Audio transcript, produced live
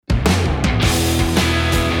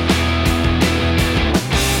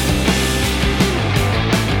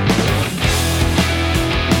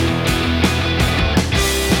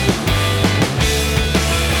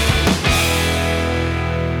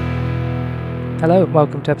Hello and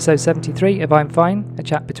welcome to episode 73 of I'm Fine, a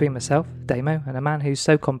chat between myself, Damo, and a man who's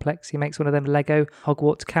so complex he makes one of them Lego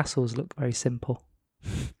Hogwarts castles look very simple.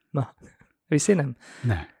 Mark, have you seen them?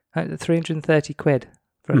 No. 330 quid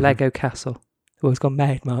for a Lego castle. Oh, it's gone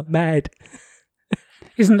mad, Mark, mad.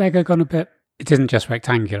 Isn't Lego gone a bit... It isn't just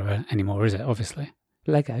rectangular anymore, is it, obviously?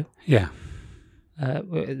 Lego? Yeah.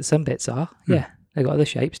 Some bits are, yeah. They've got other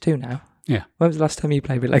shapes too now. Yeah. When was the last time you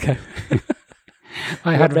played with Lego?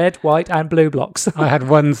 I had red, white and blue blocks. I had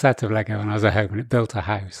one set of Lego when I was at home and it built a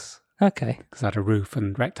house. Okay. Because it had a roof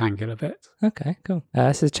and rectangular bits. Okay, cool.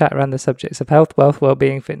 This is a chat around the subjects of health, wealth,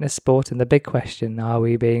 well-being, fitness, sport, and the big question, are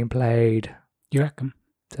we being played? You reckon?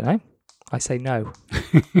 Don't know. I say no.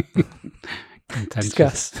 Contentious.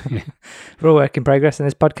 Discuss. Yeah. We're all work in progress, and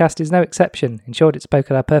this podcast is no exception. In short, it's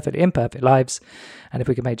spoken our perfectly imperfect lives, and if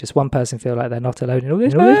we can make just one person feel like they're not alone in all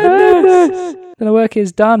this madness, then the work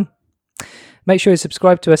is done. Make sure you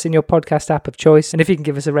subscribe to us in your podcast app of choice, and if you can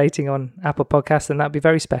give us a rating on Apple Podcasts, then that'd be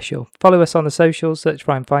very special. Follow us on the socials, search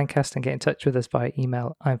for I'm Finecast, and get in touch with us via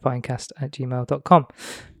email, imfinecast@gmail.com.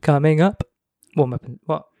 Coming up, warm up and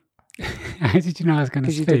what? How did you know I was going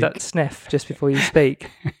to speak? Because you did that sniff just before you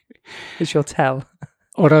speak. It's your tell.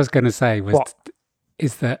 What I was going to say was,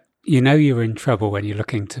 is that you know you're in trouble when you're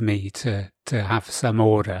looking to me to have some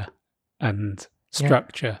order and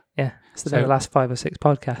structure. Yeah. It's been the last 5 or 6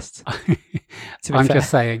 podcasts. I'm just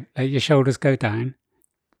saying, let your shoulders go down.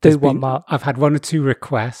 Mark. I've had 1 or 2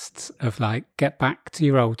 requests of like, get back to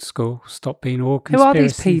your old school, stop being all Who conspiracy. are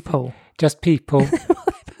these people? Just people.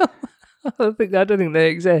 I don't think they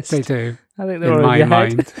exist. They do. I think they're in all my in your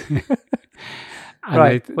head. mind.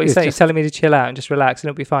 Right. What you're saying? You're telling me to chill out and just relax and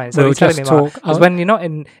it'll be fine. So we'll you're telling just me, talk. Because when you're not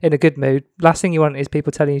in a good mood, last thing you want is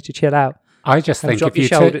people telling you to chill out. I just think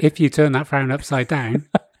if you turn that frown upside down.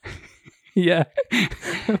 Yeah.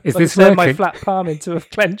 Is like this turn working? my flat palm into a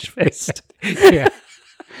clenched fist. Yeah.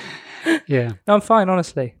 Yeah. No, I'm fine,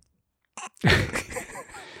 honestly.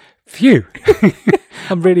 Phew.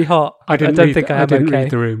 I'm really hot. I didn't read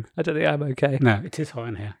the room. I don't think I'm okay. No, it is hot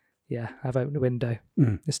in here. Yeah, I've opened the window.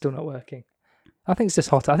 It's still not working. I think it's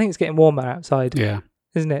just hot. I think it's getting warmer outside. Yeah.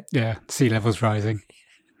 Isn't it? Yeah. Sea level's rising.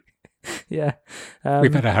 Yeah. We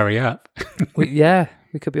better hurry up.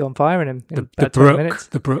 We could be on fire in about 20 minutes.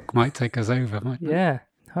 The brook might take us over, mightn't it? Yeah.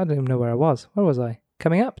 I don't even know where I was. Where was I?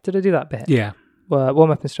 Coming up? Did I do that bit? Yeah. Well,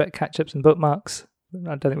 warm up and straight catch-ups and bookmarks.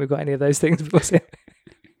 I don't think we've got any of those things. Work-life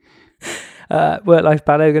balance.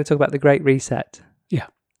 We're going to talk about the Great Reset. Yeah.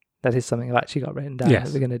 That is something I've actually got written down that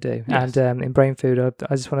we're going to do. Yes. And in Brain Food, I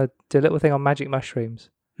just want to do a little thing on magic mushrooms.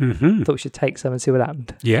 Mm-hmm. I thought we should take some and see what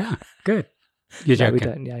happened. Yeah. Good. You're joking? We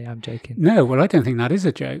don't. Yeah, I'm joking. No, well, I don't think that is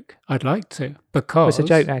a joke. I'd like to, because... It's a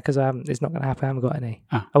joke now, because it's not going to happen. I haven't got any.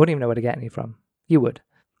 Oh. I wouldn't even know where to get any from. You would.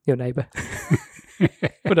 Your neighbour.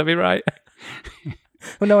 Would that be right?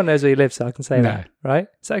 Well, no one knows where you live, so I can say that, right?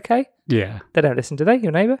 Is that okay? Yeah. They don't listen, do they,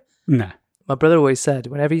 your neighbour? No. My brother always said,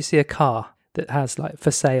 whenever you see a car that has, like,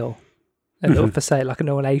 for sale, a little for sale, like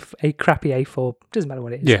a crappy A4, doesn't matter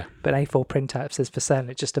what it is, but an A4 printout that says for sale, and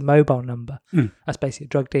it's just a mobile number. That's basically a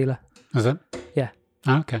drug dealer. Is it? Yeah.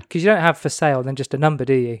 Oh, okay. Because you don't have for sale, then just a number,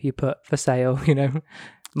 do you? You put for sale, mileage.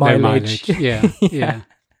 No mileage. Yeah.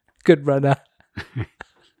 Good runner.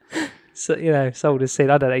 So, sold as seed.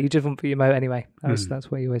 I don't know. You just won't put your moat anyway.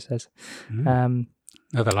 That's what he always says.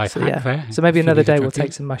 Another life hack there. So maybe another day we'll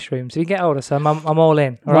take some mushrooms. If you get older, Sam, I'm all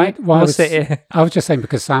in. All right? We'll sit here. I was just saying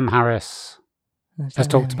because Sam Harris has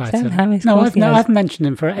talked about it. Harris, no, I haven't mentioned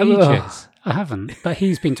him for ages. I haven't. But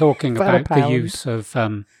he's been talking about the use of...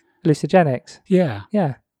 hallucinogenics. Yeah.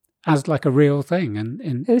 Yeah. As like a real thing.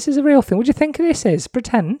 And this is a real thing. What do you think this is?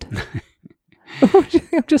 Pretend?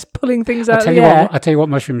 I'm just pulling things out of the air. I'll tell you what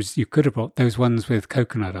mushrooms you could have brought. Those ones with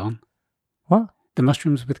coconut on. What? The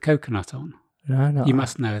mushrooms with coconut on. No. You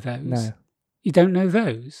must know those. No. You don't know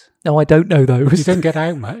those? No, I don't know those. You don't get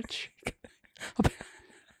out much.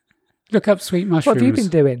 Look up sweet mushrooms. What have you been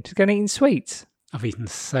doing? Just going and eating sweets? I've eaten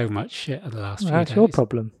so much shit in the last few days. That's your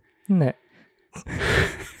problem, isn't it?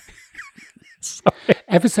 Sorry.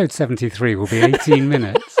 Episode 73 will be 18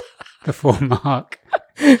 minutes before Mark.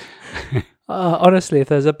 Honestly, if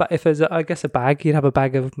there's a bag, you'd have a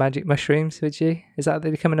bag of magic mushrooms, would you? Is that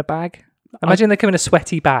they come in a bag? Imagine they come in a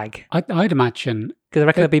sweaty bag. I'd imagine because I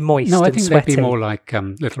reckon they'd be moist. No, I and think sweaty. they'd be more like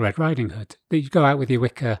Little Red Riding Hood. You go out with your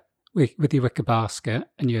wicker basket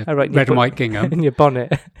and your red and white gingham and your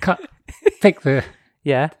bonnet. Pick the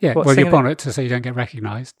yeah. Well, your bonnet so you don't get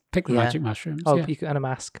recognised. Pick the magic mushrooms. Oh, you and a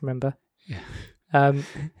mask. Remember? Yeah.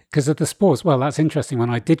 Because of the spores. Well, that's interesting. When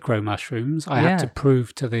I did grow mushrooms, I had to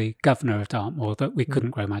prove to the governor of Dartmoor that we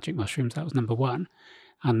couldn't grow magic mushrooms. That was number 1.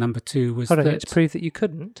 And number 2 was to prove that you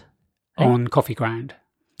couldn't? on coffee ground.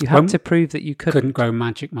 You had to prove that you couldn't grow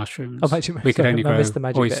magic mushrooms. Oh, magic mushrooms. We could only I grow missed the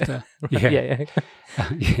magic oyster. bit. Yeah.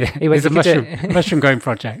 Yeah. He went, It's a mushroom growing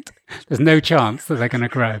project. There's no chance that they're going to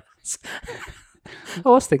grow. I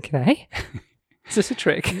was thinking, hey, is this a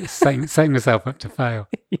trick? Setting myself up to fail.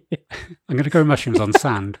 I'm going to grow mushrooms on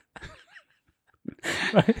sand.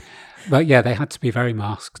 Right. But yeah, they had to be very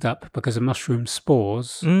masked up because a mushroom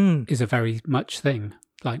spores is a very much thing,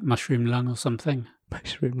 like mushroom lung or something.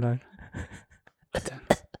 Mushroom lung. I don't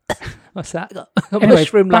know. What's that? Anyway,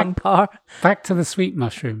 Mushroom lung par. Back to the sweet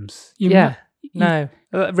mushrooms. No.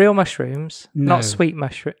 Real mushrooms, No. not sweet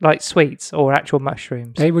mushroom, like sweets or actual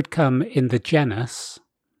mushrooms. They would come in the genus.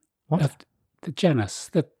 What? The genus,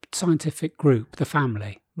 the scientific group, the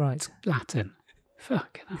family. Right. It's Latin.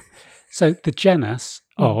 Fucking hell. So the genus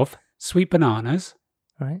of sweet bananas,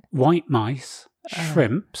 Right. white mice,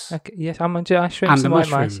 shrimps. Okay. Yes, I'm on shrimps And the and white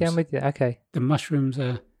mice. mushrooms. Yeah, I'm with you. Okay. The mushrooms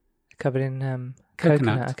are Covered in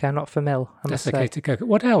Coconut. Okay, I'm not familiar. I must say. desiccated coconut.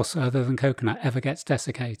 What else other than coconut ever gets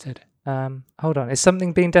desiccated? Hold on. Is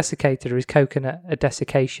something being desiccated or is coconut a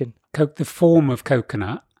desiccation? The form of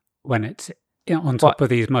coconut, when it's on top of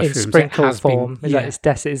these mushrooms, In sprinkle it has form. been... Is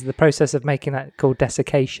the process of making that called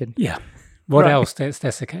desiccation? Yeah. What Right. else gets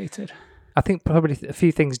desiccated? I think probably a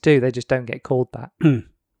few things do. They just don't get called that.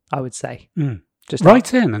 I would say. Just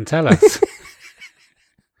Write in and tell us.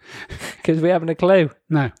 because we haven't a clue.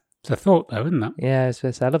 No. It's a thought, though, isn't it? Yeah, it's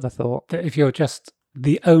a hell of a thought. That if you're just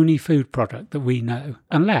the only food product that we know,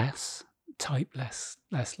 unless, type less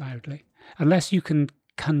loudly, unless you can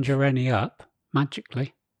conjure any up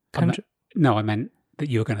magically. I meant that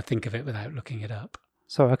you were going to think of it without looking it up.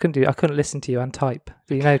 Sorry, I couldn't listen to you and type.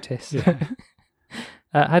 Did you notice? Yeah.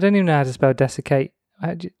 I don't even know how to spell desiccate.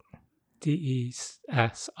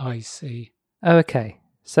 DESIC. Oh, okay.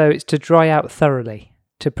 So it's to dry out thoroughly,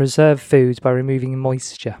 to preserve foods by removing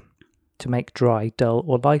moisture, to make dry, dull,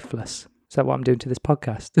 or lifeless. Is that what I'm doing to this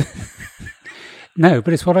podcast? No,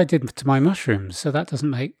 but it's what I did to my mushrooms, so that doesn't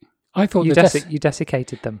make... I thought you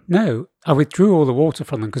desiccated them. No, I withdrew all the water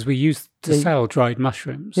from them because we used to sell dried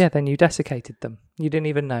mushrooms. Yeah, then you desiccated them. You didn't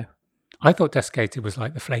even know. I thought desiccated was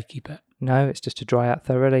like the flaky bit. No, it's just to dry out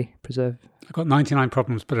thoroughly, preserve. I've got 99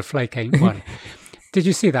 problems, but a flake ain't one. Did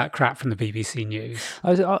you see that crap from the BBC News?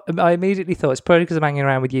 I immediately thought it's probably because I'm hanging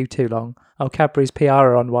around with you too long. Oh, Cadbury's PR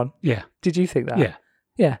are on one. Yeah. Did you think that? Yeah.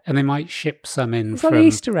 Yeah. And they might ship some in It's from... like the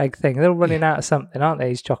Easter egg thing. They're all running out of something, aren't they,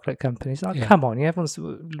 these chocolate companies? Like, come on, everyone's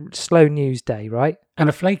slow news day, right? And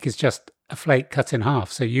a flake is just a flake cut in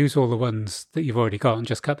half, so use all the ones that you've already got and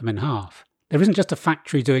just cut them in half. There isn't just a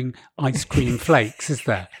factory doing ice cream flakes, is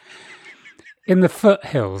there? In the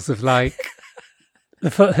foothills of the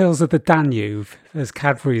foothills of the Danube, as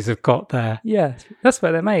Cadbury's have got there. Yeah, that's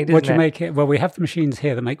where they're made, isn't What do you it? make it? Well, we have the machines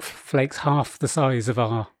here that make flakes half the size of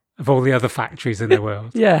all the other factories in the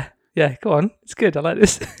world. Yeah, go on. It's good. I like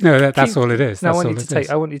this. No, that's all it is. No, That's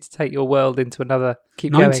I want you to take your world into another.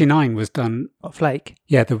 Keep 99 going. was done. What, flake?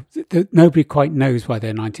 Yeah, nobody quite knows why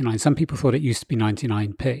they're 99. Some people thought it used to be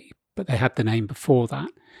 99p, but they had the name before that.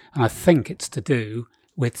 And I think it's to do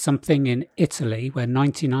with something in Italy where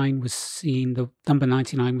 99 was seen, the number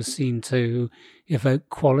 99 was seen to evoke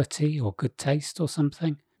quality or good taste or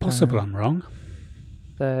something. Possible I'm wrong.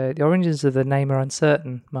 The origins of the name are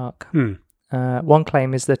uncertain, Mark. One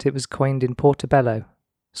claim is that it was coined in Portobello,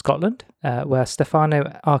 Scotland, where Stefano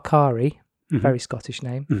Arcari, very Scottish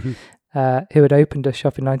name, who had opened a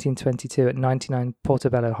shop in 1922 at 99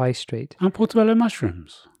 Portobello High Street. And Portobello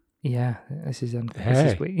mushrooms. Yeah, this is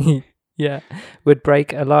weird. Yeah, would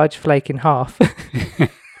break a large flake in half.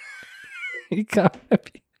 You can't.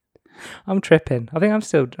 I'm tripping. I think I'm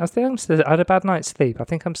still. I had a bad night's sleep. I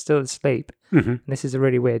think I'm still asleep. And this is a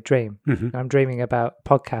really weird dream. I'm dreaming about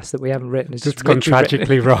podcasts that we haven't written. It's just gone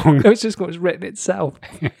tragically wrong. It's just what's written itself,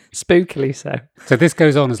 spookily so. So this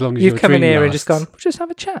goes on as long as you've your come in dream here lasts. and just gone. We'll just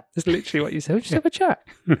have a chat. That's literally what you said. We'll just have a chat.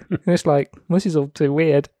 And it's like, this is all too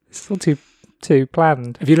weird. It's all too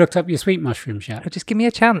planned. Have you looked up your sweet mushrooms yet? Just give me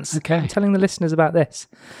a chance. Okay. I'm telling the listeners about this.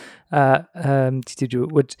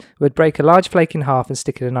 Would break a large flake in half and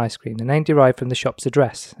stick it in ice cream. The name derived from the shop's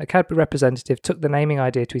address. A Cadbury representative took the naming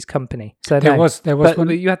idea to his company. So there was one.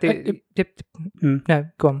 You had the. No,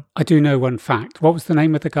 go on. I do know one fact. What was the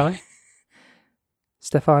name of the guy?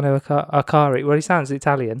 Stefano Arcari. Well, he sounds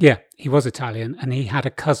Italian. Yeah, he was Italian, and he had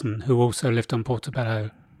a cousin who also lived on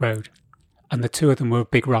Portobello Road. And the two of them were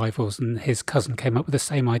big rivals, and his cousin came up with the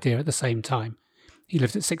same idea at the same time. He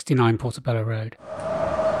lived at 69 Portobello Road.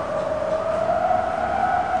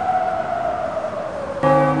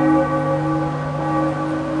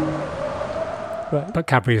 Right. But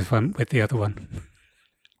Cadbury's went with the other one.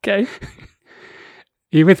 Okay.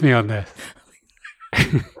 Are you with me on this?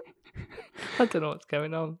 I don't know what's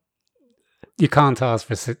going on. You can't ask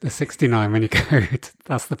for the 69 when you go.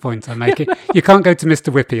 That's the point I'm making. You can't go to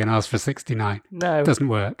Mr. Whippy and ask for 69. No. It doesn't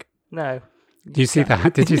work. No. Do you see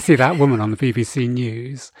that? Did you see that woman on the BBC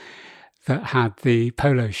News that had the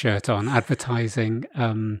polo shirt on advertising?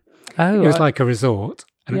 It was like a resort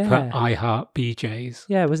and it put I Heart BJ's.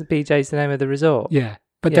 Yeah, wasn't BJ's the name of the resort? Yeah.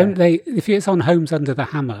 But don't they, if it's on Homes Under the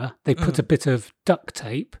Hammer, they put a bit of duct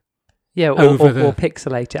tape. Yeah, or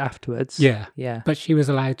pixelate it afterwards. Yeah. Yeah. But she was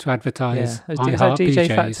allowed to advertise It I was Heart DJ BJ's.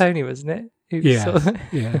 Fat Tony, wasn't it? Yeah.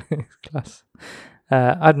 Yeah. Class.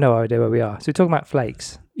 I have no idea where we are. So we're talking about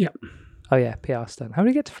flakes. Yep. Oh yeah, PR stunt. How do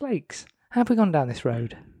we get to flakes? How have we gone down this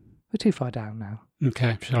road? We're too far down now.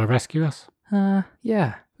 Okay. Shall I rescue us?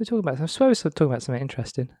 Yeah. We're talking about. I swear we're talking about something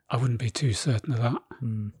interesting. I wouldn't be too certain of that.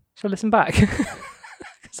 Shall I listen back?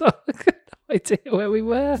 So I have no idea where we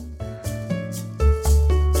were.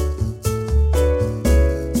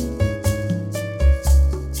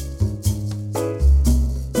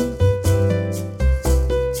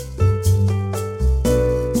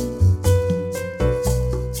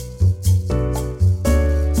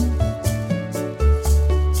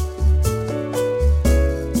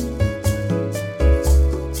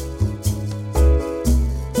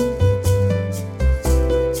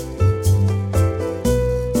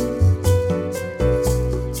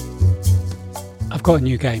 I've got a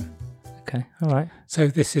new game. Okay, all right. So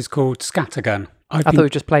this is called Scattergun. I thought we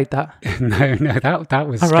just played that. No, that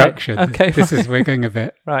was Right. structured. Okay. We're going a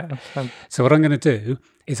bit. Right. So what I'm going to do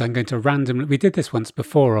is I'm going to randomly. We did this once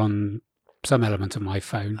before on some element of my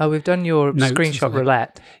phone. Oh, we've done your Notes or screenshot something.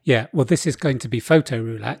 roulette. Yeah. Well, this is going to be photo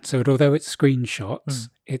roulette. So although it's screenshots,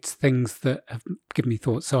 it's things that have given me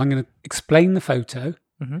thoughts. So I'm going to explain the photo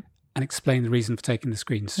and explain the reason for taking the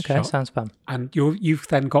screenshot. Okay, sounds fun. And you've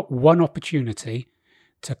then got one opportunity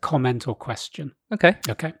to comment or question. Okay.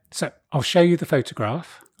 Okay. So I'll show you the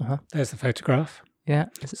photograph. Uh-huh. There's the photograph. Yeah.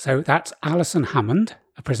 So that's Alison Hammond,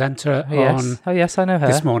 a presenter on Oh, yes, I know her.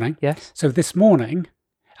 This Morning. Yes. So this morning,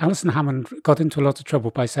 Alison Hammond got into a lot of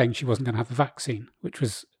trouble by saying she wasn't going to have the vaccine, which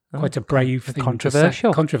was quite a brave thing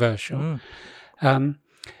controversial. to say. Controversial.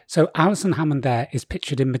 So Alison Hammond there is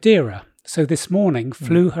pictured in Madeira. So this morning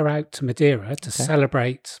flew her out to Madeira to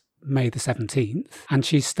celebrate May the 17th, and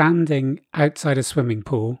she's standing outside a swimming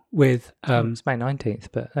pool with It's May 19th,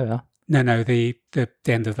 but there we are. no the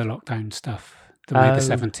end of the lockdown stuff, the May the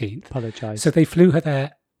 17th. Apologise. So they flew her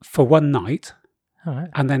there for one night, all right.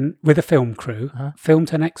 and then with a film crew,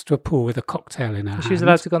 filmed her next to a pool with a cocktail in her hand. She was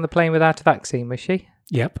allowed to go on the plane without a vaccine, was she?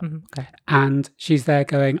 Yep. Okay. And she's there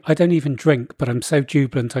going, I don't even drink, but I'm so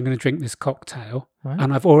jubilant, I'm going to drink this cocktail. Right.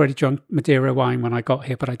 And I've already drunk Madeira wine when I got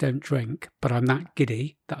here, but I don't drink. But I'm that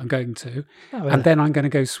giddy that I'm going to. Oh, really? And then I'm going to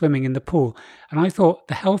go swimming in the pool. And I thought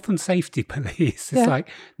the health and safety police is like,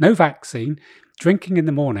 no vaccine, drinking in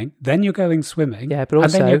the morning, then you're going swimming. Yeah, but also,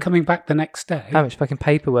 and then you're coming back the next day. how much fucking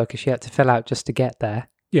paperwork has she had to fill out just to get there?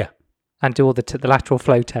 Yeah. And do all the lateral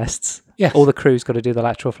flow tests. Yes. All the crew's got to do the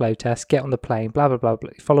lateral flow test, get on the plane, blah, blah, blah,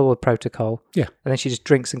 blah, follow all the protocol. Yeah. And then she just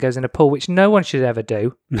drinks and goes in a pool, which no one should ever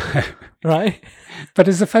do. No. Right? But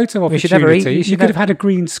as a photo You should never eat- opportunity, you could have had a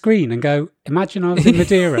green screen and go, imagine I was in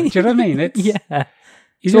Madeira. Do you know what I mean? It's, Yeah.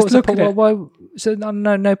 You So just what's the look at it. why, so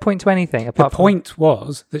no point to anything The apart from... point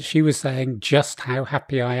was that she was saying just how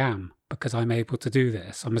happy I am because I'm able to do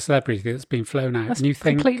this. I'm a celebrity that's been flown out. That's and you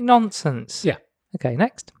think, complete nonsense. Yeah. Okay,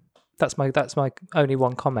 next. That's my only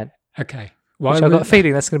one comment. okay, Which I've got a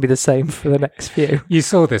feeling that's going to be the same for the next few. You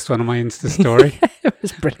saw this one on my Insta story. It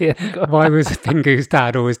was brilliant. Why was Pingu's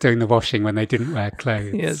dad always doing the washing when they didn't wear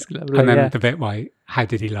clothes? Yes, lovely, and then yeah. the bit why, how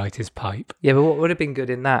did he light his pipe? Yeah, but what would have been good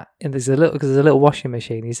in that? And there's a little washing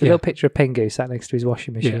machine. He's a little picture of Pingu sat next to his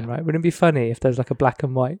washing machine, right? Wouldn't it be funny if there's like a black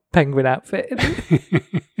and white penguin outfit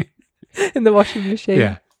in the washing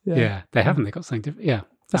machine? Yeah. They haven't. They got something different. Yeah,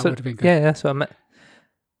 that would have been good. Yeah, that's what I meant.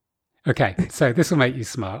 Okay, so this will make you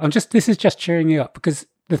smile. This is just cheering you up because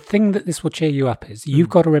the thing that this will cheer you up is you've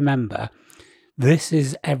got to remember this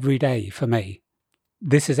is every day for me.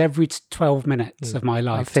 This is every 12 minutes of my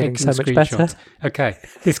life. I'm feeling taking so much better. screenshots. Okay,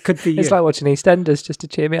 this could be It's you. like watching EastEnders just to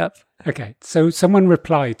cheer me up. Okay, so someone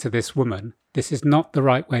replied to this woman, this is not the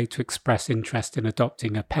right way to express interest in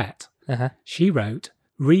adopting a pet. Uh-huh. She wrote,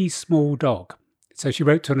 re small dog. So she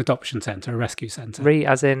wrote to an adoption centre, a rescue centre. Re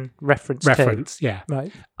as in reference to. Yeah.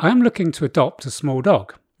 Right. I'm looking to adopt a small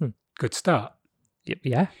dog. Good start.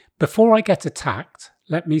 Yeah. Before I get attacked,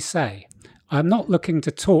 let me say, I'm not looking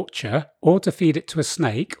to torture or to feed it to a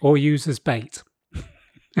snake or use as bait.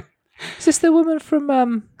 Is this the woman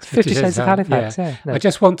from 50 Shades of Halifax? Yeah. Yeah. No. I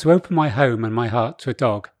just want to open my home and my heart to a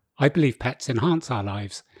dog. I believe pets enhance our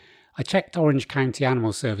lives. I checked Orange County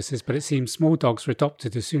Animal Services, but it seems small dogs are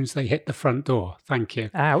adopted as soon as they hit the front door. Thank you.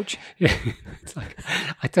 Ouch. Yeah, it's like,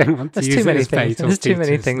 I don't want to There's use too it many as bait things. or There's too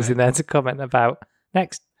many features, things no. in there to comment about.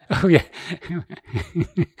 Next. Oh, yeah.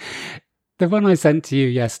 The one I sent to you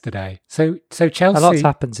yesterday. So A lot's Chelsea,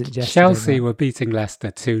 happened since yesterday. Chelsea mate. were beating Leicester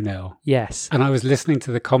 2-0. Yes. And I was listening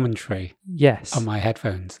to the commentary Yes. on my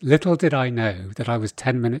headphones. Little did I know that I was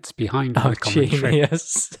 10 minutes behind Oh, the commentary.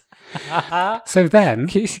 genius. So then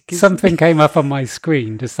something came up on my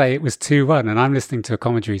screen to say it was 2-1, and I'm listening to a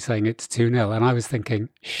commentary saying it's 2-0, and I was thinking,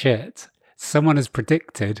 shit, someone has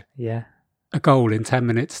predicted Yeah. a goal in 10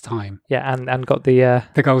 minutes' time. Yeah, and got the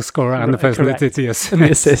The goal scorer and the person correct. that did the assist. and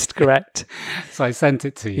the assist correct. So I sent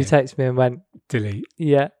it to you. You texted me and went, Delete.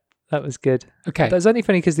 yeah, that was good. Okay. That was only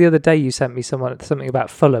funny because the other day you sent me something about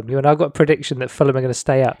Fulham. You and I got a prediction that Fulham are going to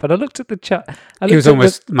stay up. And I looked at the chat. It was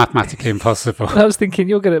almost mathematically impossible. I was thinking,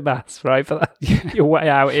 you're good at maths, right? But you're way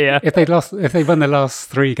out here. If they won the last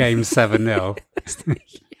 3 games 7-0.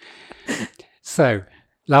 So,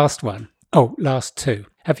 last one. Oh, last 2.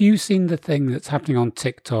 Have you seen the thing that's happening on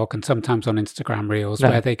TikTok and sometimes on Instagram Reels No.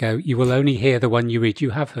 where they go, you will only hear the one you read?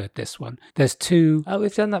 You have heard this one. There's 2. Oh,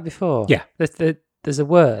 we've done that before. Yeah. There's a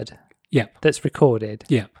word Yep. that's recorded.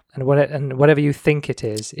 Yep. And whatever you think it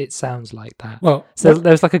is, it sounds like that. Well, So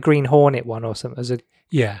there was like a Green Hornet one or something.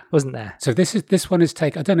 yeah. Wasn't there? So this one is I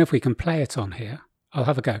don't know if we can play it on here. I'll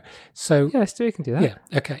have a go. So, Yeah, let's do. We can do that. yeah.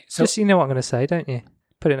 Okay. So, Just so you know what I'm going to say, don't you?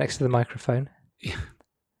 Put it next to the microphone. Yeah.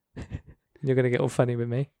 You're going to get all funny with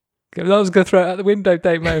me. I was going to throw it out the window,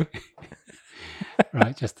 Damo.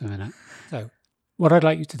 right, just a minute. So, what I'd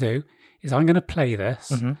like you to do is I'm going to play this.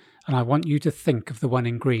 Mm-hmm. And I want you to think of the one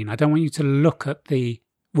in green. I don't want you to look at the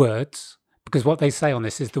words, because what they say on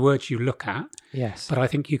this is the words you look at, Yes. but I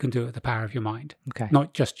think you can do it with the power of your mind. Okay.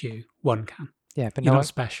 Not just you, one can. Yeah, but You're no not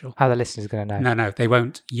special. how the listeners are going to know. No, they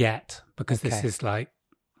won't yet, because this Okay. is like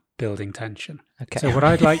building tension. Okay. So what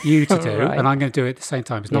I'd like you to do, Right. and I'm going to do it at the same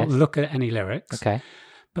time, is not Yes. look at any lyrics, Okay.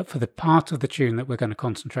 but for the part of the tune that we're going to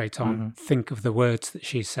concentrate on, Mhm. think of the words that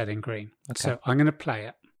she said in green. Okay. So I'm going to play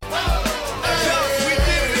it.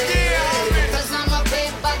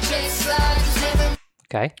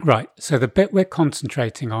 Okay. Right. So the bit we're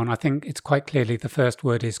concentrating on, I think it's quite clearly the first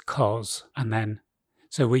word is cause. And then,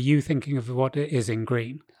 so were you thinking of what it is in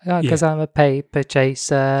green? Because I'm a paper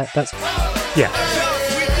chaser. That's Yeah.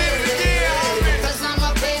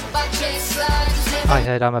 I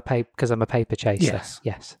heard I'm a paper chaser. Yes.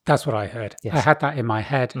 Yes. That's what I heard. Yes. I had that in my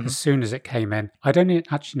head Mhm. as soon as it came in. I don't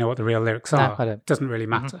actually know what the real lyrics No, are. I don't. It doesn't really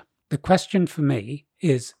matter. The question for me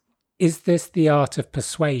is this the art of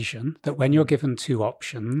persuasion that when you're given 2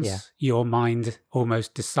 options, Yeah. your mind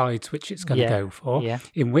almost decides which it's going Yeah. to go for? Yeah.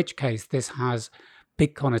 In which case, this has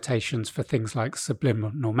big connotations for things like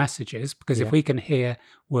subliminal messages, because Yeah. if we can hear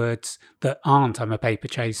words that aren't "I'm a paper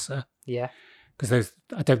chaser," Yeah. because those,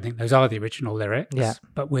 I don't think those are the original lyrics, Yeah.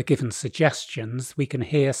 but we're given suggestions, we can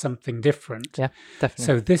hear something different. Yeah. Definitely.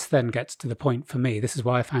 So this then gets to the point for me, this is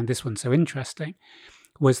why I found this one so interesting,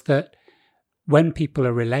 was that when people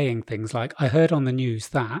are relaying things like, I heard on the news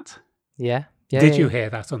that, yeah. Yeah. did yeah, you yeah. hear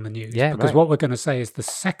that on the news? Yeah, Because right. what we're going to say is the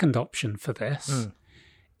second option for this Mm.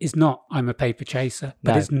 is not "I'm a paper chaser,"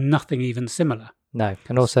 but No. it's nothing even similar. No.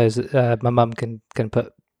 And also, my mum can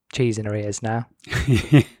put cheese in her ears now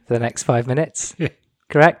for the next 5 minutes.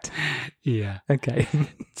 Correct? Yeah. Okay.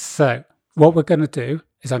 So what we're going to do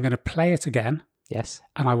is I'm going to play it again, Yes.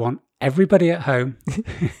 and I want everybody at home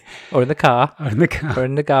Or in the car. or in the car Or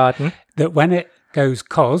in the garden. that when it goes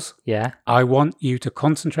 "cause," Yeah. I want you to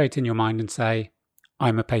concentrate in your mind and say,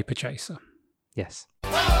 "I'm a paper chaser." Yes.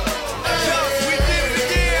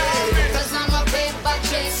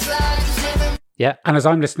 Yeah. And as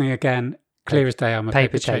I'm listening again, clear as day, I'm a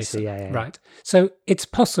paper, Paper chaser, chaser. yeah. Right. So it's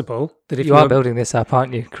possible that if You are building this up,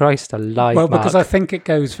 aren't you? Christ alive, well, because I Mark. think it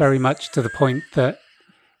goes very much to the point that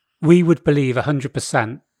we would believe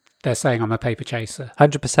 100% they're saying I'm a paper chaser.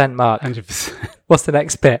 100% Mark. 100%. What's the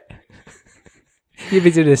next bit? You'd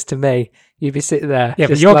be doing this to me. You'd be sitting there. Yeah, but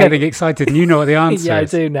just you're like, getting excited and you know what the answer Yeah, I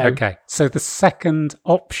is. do know. Okay. So the second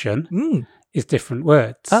option Mm. is different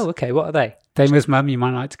words. Oh, okay. What are they? Same as mum, you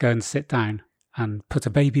might like to go and sit down and put a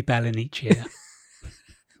baby bell in each ear. What are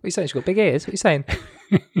you saying? She's got big ears. What are you saying?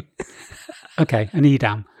 Okay, an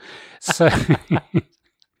Edam. So,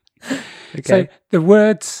 Okay. so the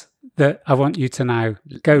words that I want you to now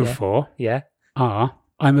go Yeah. for Yeah. are,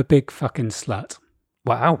 "I'm a big fucking slut."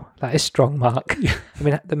 Wow. That is strong, Mark.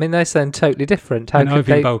 I mean, they sound totally different. How I know could I've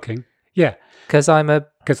been they? bulking. Yeah. Because I'm a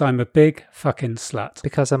Because I'm a big fucking slut.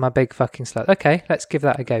 Because I'm a big fucking slut. Okay, let's give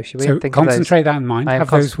that a go, shall we? So Think concentrate that in mind. I am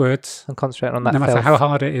Have those words. I'm concentrating on that No matter filth. how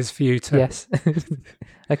hard it is for you to... Yes.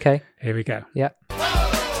 Okay. Here we go. Yeah.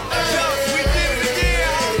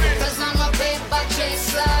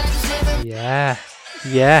 Yeah.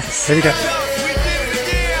 Yes. Here we go.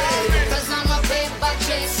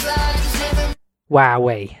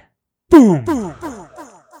 Wowee. Boom.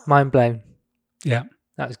 Mind blown. Yeah.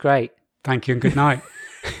 That was great. Thank you and good night.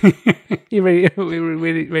 It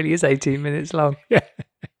really is 18 minutes long. Yeah.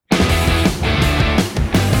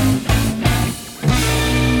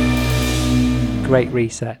 Great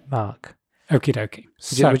reset, Mark. Okie dokie.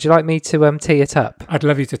 Would you like me to tee it up? I'd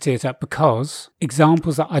love you to tee it up because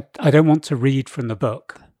examples that I don't want to read from the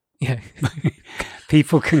book. Yeah.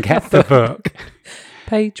 People can get the book.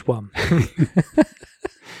 Page 1.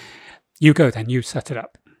 You go then. You set it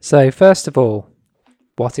up. So, first of all,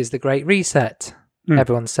 what is the Great Reset? Mm.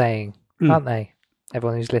 Everyone's saying, aren't they?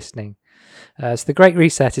 Everyone who's listening. So the Great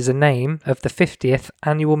Reset is a name of the 50th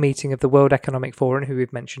annual meeting of the World Economic Forum, who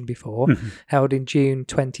we've mentioned before, held in June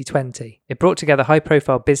 2020. It brought together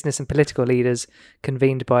high-profile business and political leaders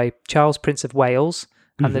convened by Charles, Prince of Wales,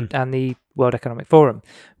 and the World Economic Forum,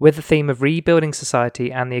 with the theme of rebuilding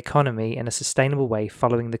society and the economy in a sustainable way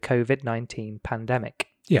following the COVID-19 pandemic.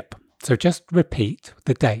 Yep. So just repeat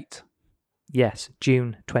the date. Yes,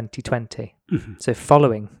 June 2020. So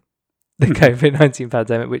following the COVID-19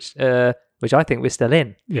 pandemic, which I think we're still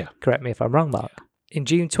in. Yeah. Correct me if I'm wrong, Mark. In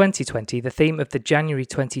June 2020, the theme of the January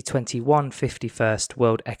 2021 51st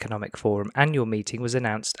World Economic Forum annual meeting was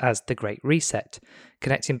announced as the Great Reset,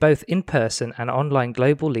 connecting both in-person and online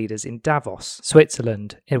global leaders in Davos,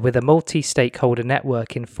 Switzerland, with a multi-stakeholder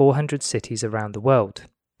network in 400 cities around the world.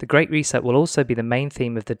 The Great Reset will also be the main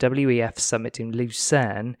theme of the WEF summit in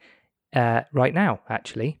Lucerne right now,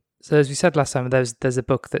 actually. So as we said last time, there's a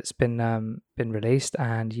book that's been released,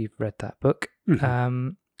 and you've read that book.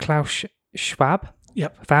 Klaus Schwab,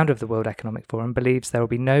 founder of the World Economic Forum, believes there will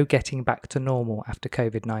be no getting back to normal after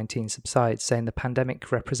COVID-19 subsides, saying the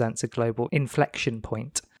pandemic represents a global inflection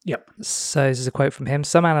point. Yep. So this is a quote from him.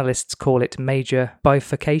 Some analysts call it major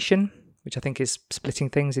bifurcation, which I think is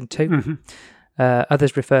splitting things in two.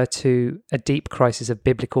 Others refer to a deep crisis of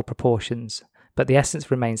biblical proportions. But the essence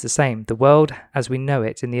remains the same. The world as we know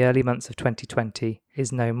it in the early months of 2020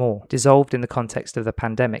 is no more, dissolved in the context of the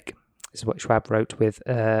pandemic. This is what Schwab wrote with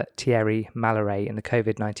Thierry Malloret in the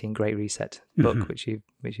COVID-19 Great Reset book, which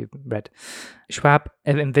you've read. Schwab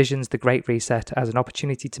envisions the Great Reset as an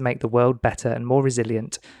opportunity to make the world better and more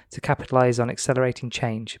resilient, to capitalise on accelerating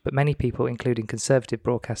change. But many people, including conservative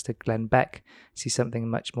broadcaster Glenn Beck, see something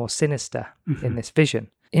much more sinister in this vision.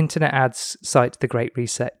 Internet ads cite the Great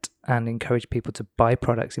Reset and encourage people to buy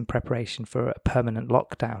products in preparation for a permanent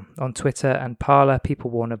lockdown. On Twitter and Parler,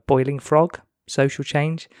 people warn of boiling frog, social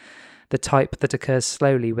change, the type that occurs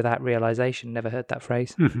slowly without realization. Never heard that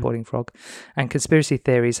phrase, boiling frog. And conspiracy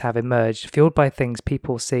theories have emerged, fueled by things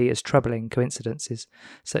people see as troubling coincidences,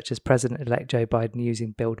 such as President-elect Joe Biden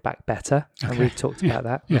using Build Back Better. And we've talked about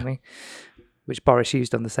that, haven't we? Which Boris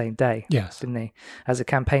used on the same day, didn't he? As a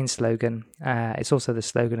campaign slogan. It's also the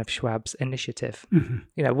slogan of Schwab's initiative.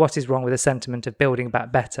 You know, what is wrong with the sentiment of building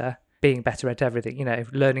back better, being better at everything, you know,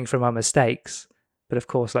 learning from our mistakes? But of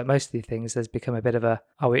course, like most of the things, there's become a bit of a,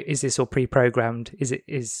 is this all pre-programmed?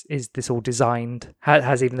 Is this all designed?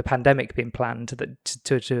 Has even the pandemic been planned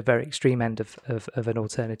to a very extreme end of an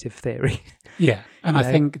alternative theory? Yeah, and I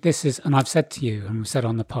think this is, and I've said to you, and we've said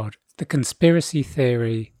on the pod, the conspiracy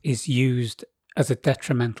theory is used as a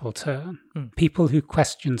detrimental term. People who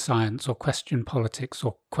question science or question politics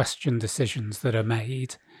or question decisions that are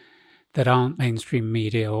made that aren't mainstream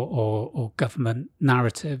media or government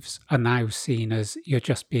narratives are now seen as you're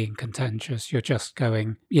just being contentious, you're just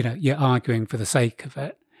going, you know, you're arguing for the sake of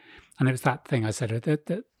it. And it was that thing I said,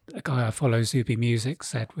 that a guy I follow, Zuby Music,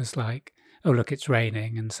 said was like, oh, look, it's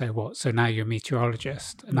raining, and so what? So now you're a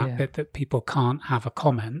meteorologist, and that bit that people can't have a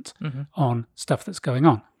comment on stuff that's going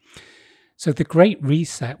on. So the Great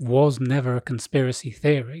Reset was never a conspiracy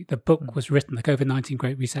theory. The book was written, the COVID-19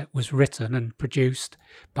 Great Reset was written and produced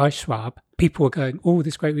by Schwab. People were going, oh,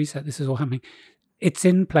 this Great Reset, this is all happening. It's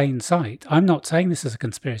in plain sight. I'm not saying this is a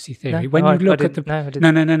conspiracy theory.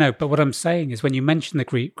 No, No. But what I'm saying is when you mention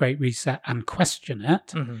the Great Reset and question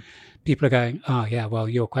it, people are going, oh, yeah, well,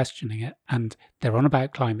 you're questioning it. And they're on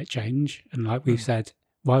about climate change. And like we've said,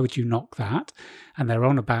 why would you knock that? And they're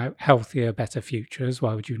on about healthier, better futures.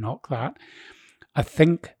 Why would you knock that? I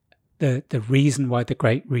think the reason why the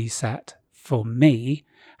Great Reset, for me,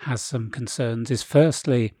 has some concerns is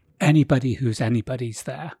firstly, anybody who's anybody's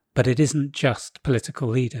there. but it isn't just political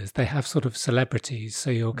leaders. They have sort of celebrities, so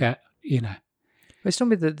you'll get, It's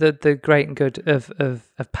normally the great and good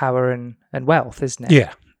of power and wealth, isn't it?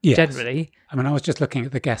 Yeah. Yes. Generally. I mean, I was just looking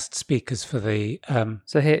at the guest speakers for the...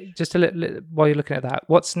 So here, just a little, while you're looking at that,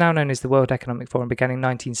 what's now known as the World Economic Forum began in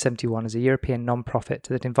 1971 as a European non-profit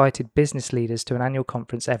that invited business leaders to an annual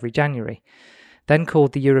conference every January. Then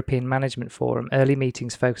called the European Management Forum, early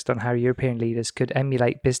meetings focused on how European leaders could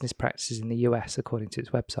emulate business practices in the US, according to its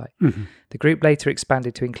website. Mm-hmm. The group later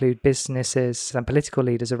expanded to include businesses and political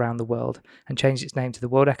leaders around the world and changed its name to the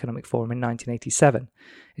World Economic Forum in 1987.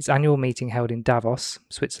 Its annual meeting held in Davos,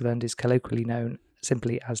 Switzerland, is colloquially known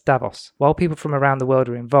simply as Davos. While people from around the world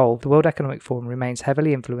are involved, the World Economic Forum remains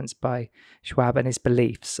heavily influenced by Schwab and his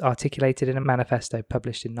beliefs, articulated in a manifesto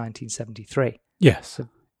published in 1973. Yes.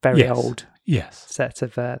 Very old yes. set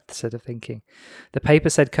of thinking. The paper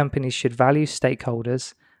said companies should value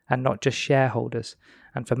stakeholders and not just shareholders,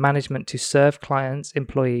 and for management to serve clients,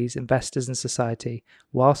 employees, investors and society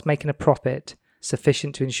whilst making a profit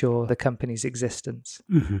sufficient to ensure the company's existence.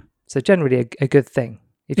 Mm-hmm. So generally a good thing.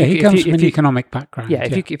 He comes from an economic background.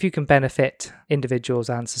 If you can benefit individuals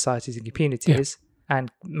and societies and communities and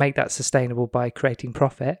make that sustainable by creating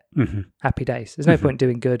profit, happy days. There's no point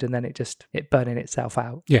doing good and then it burning itself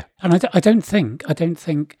out. Yeah, and I don't think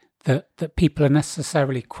that people are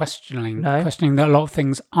necessarily questioning that a lot of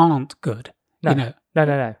things aren't good. No. But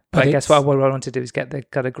I guess what I want to do is get the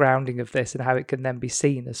kind of grounding of this and how it can then be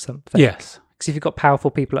seen as something. Yes. Because if you've got powerful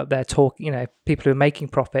people up there talking, people who are making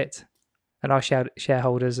profit and are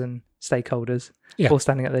shareholders and stakeholders all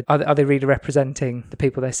standing up there, are they really representing the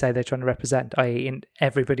people they say they're trying to represent, i.e. in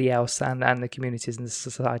everybody else and the communities and the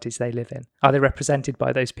societies they live in? Are they represented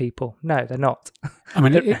by those people? No, they're not. I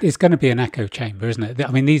mean, it's going to be an echo chamber, isn't it?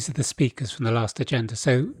 I mean, these are the speakers from the last agenda.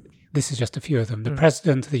 So this is just a few of them. The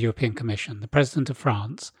President of the European Commission, the President of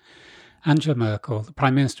France, Angela Merkel, the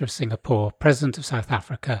Prime Minister of Singapore, President of South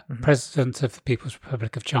Africa, President of the People's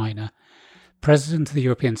Republic of China, President of the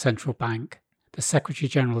European Central Bank, the Secretary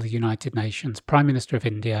General of the United Nations, Prime Minister of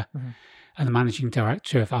India, and the Managing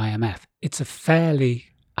Director of IMF. It's a fairly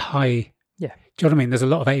high... Yeah. Do you know what I mean? There's a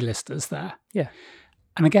lot of A-listers there. Yeah.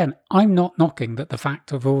 And again, I'm not knocking that the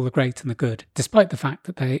fact of all the great and the good, despite the fact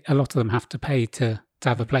that a lot of them have to pay to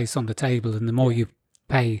have a place on the table, and the more you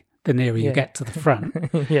pay, the nearer you get to the front.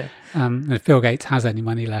 And if Bill Gates has any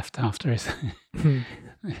money left after his... he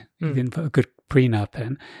didn't put a good prenup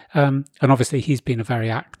in. And obviously he's been a very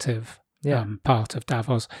active part of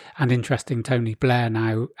Davos. And interesting, Tony Blair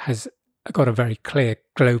now has got a very clear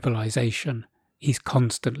globalization. He's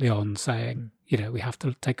constantly on saying, we have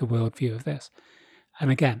to take a world view of this.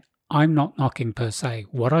 And again, I'm not knocking per se.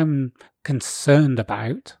 What I'm concerned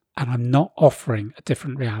about, and I'm not offering a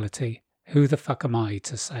different reality. Who the fuck am I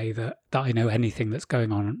to say that I know anything that's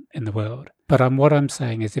going on in the world? But what I'm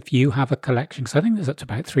saying is, if you have a collection, because I think there's up to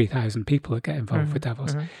about 3,000 people that get involved with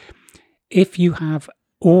Davos, if you have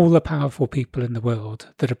all the powerful people in the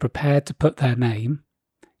world that are prepared to put their name,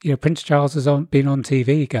 Prince Charles has been on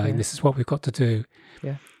TV going, this is what we've got to do.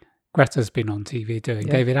 Yeah. Greta's been on TV doing.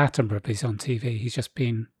 David Attenborough is on TV. He's just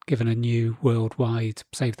been given a new worldwide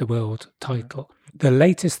Save the World title. The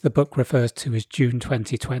latest the book refers to is June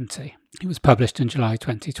 2020. It was published in July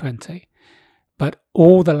 2020. But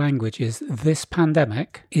all the language is, this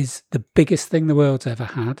pandemic is the biggest thing the world's ever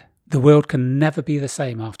had. The world can never be the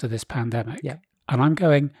same after this pandemic. Yeah. And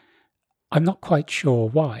I'm not quite sure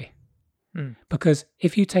why. Because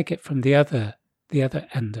if you take it from the other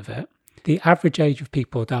end of it, the average age of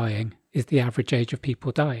people dying is the average age of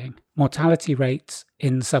people dying. Mortality rates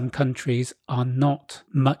in some countries are not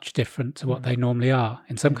much different to what they normally are.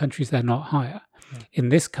 In some countries, they're not higher. In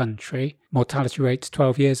this country, mortality rates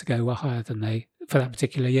 12 years ago were higher than for that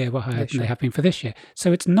particular year, were higher than they have been for this year.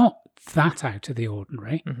 So it's not that out of the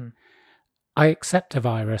ordinary. I accept a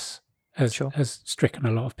virus has stricken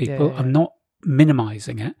a lot of people. I'm not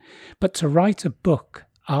minimizing it. But to write a book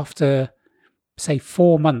after, say,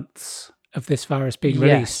 4 months of this virus being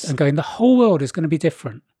released and going, the whole world is going to be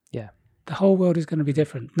different. Yeah. The whole world is going to be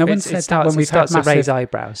different. No one said that when we've had massive... It starts to raise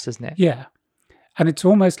eyebrows, doesn't it? Yeah. And it's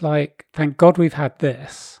almost like, thank God we've had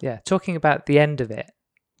this. Yeah. Talking about the end of it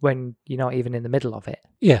when you're not even in the middle of it.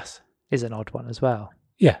 Yes. Is an odd one as well.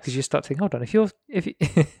 Yes. Because you start thinking, hold on, if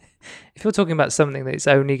you're talking about something that's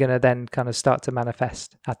only going to then kind of start to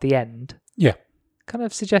manifest at the end. Yeah. Kind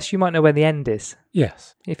of suggests you might know when the end is.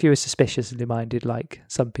 Yes. If you were suspiciously minded like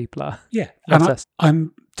some people are. Yeah. And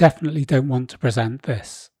I'm definitely don't want to present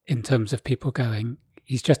this in terms of people going,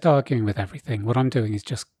 he's just arguing with everything. What I'm doing is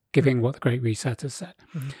just giving what the Great Reset has said.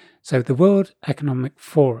 So the World Economic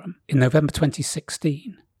Forum in November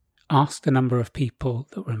 2016 asked a number of people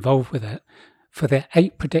that were involved with it for their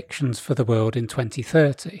 8 predictions for the world in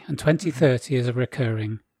 2030. And 2030 is a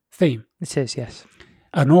recurring theme. It is, yes.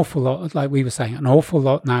 An awful lot, like we were saying, an awful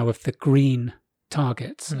lot now of the green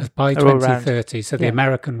targets by 2030. So the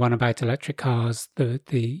American one about electric cars, the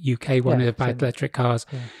UK one about electric cars,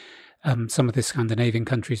 some of the Scandinavian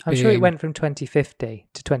countries. I'm sure it went from 2050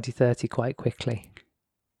 to 2030 quite quickly.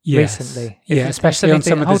 Yes. Recently. Especially on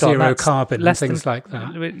some of the zero carbon and things like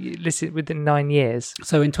that. Within 9 years.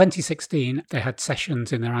 So in 2016, they had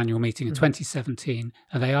sessions in their annual meeting. In 2017,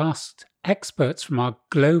 and they asked experts from our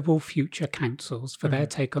global future councils for their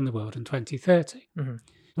take on the world in 2030.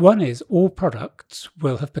 One is all products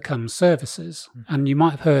will have become services. And you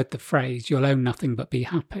might have heard the phrase, you'll own nothing but be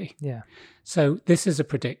happy. Yeah. So this is a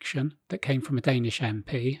prediction that came from a Danish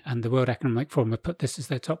MP, and the World Economic Forum have put this as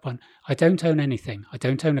their top one. I don't own anything. I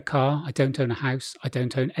don't own a car. I don't own a house. I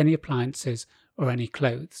don't own any appliances or any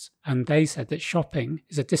clothes. And they said that shopping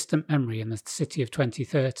is a distant memory in the city of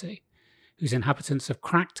 2030, whose inhabitants have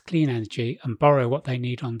cracked clean energy and borrow what they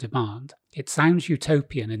need on demand. It sounds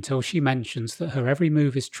utopian until she mentions that her every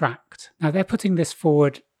move is tracked. Now, they're putting this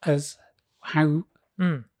forward as how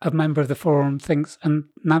a member of the forum thinks, and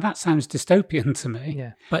now that sounds dystopian to me.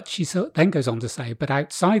 Yeah. But she then goes on to say, but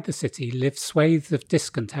outside the city live swathes of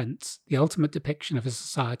discontents, the ultimate depiction of a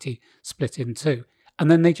society split in two. And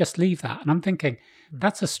then they just leave that. And I'm thinking,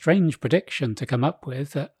 that's a strange prediction to come up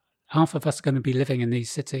with, that half of us are going to be living in these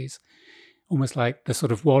cities, almost like the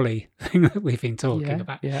sort of WALL-E thing that we've been talking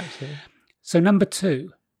about. Yeah, absolutely. So number 2,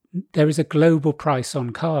 there is a global price on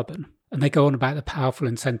carbon. And they go on about the powerful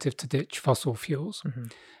incentive to ditch fossil fuels,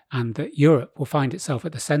 and that Europe will find itself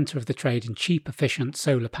at the centre of the trade in cheap, efficient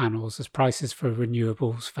solar panels as prices for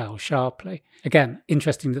renewables fell sharply. Again,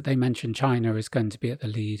 interesting that they mention China is going to be at the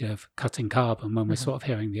lead of cutting carbon when we're sort of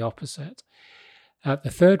hearing the opposite.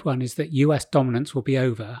 The third one is that US dominance will be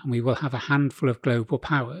over and we will have a handful of global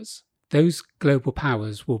powers. Those global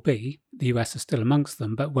powers will be, the US are still amongst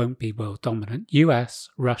them, but won't be world dominant. US,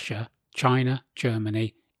 Russia, China,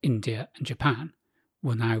 Germany, India and Japan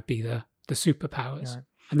will now be the superpowers. Right.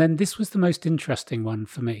 And then this was the most interesting one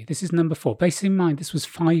for me. This is number 4. Bear in mind, this was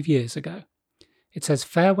 5 years ago. It says,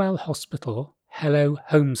 farewell hospital, hello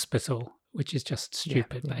homespital, which is just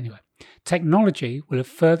stupid. But anyway, technology will have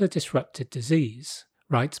further disrupted disease,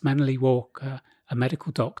 writes Menely Walker, a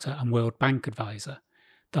medical doctor and World Bank advisor.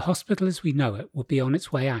 The hospital as we know it will be on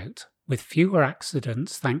its way out, with fewer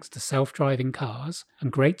accidents thanks to self-driving cars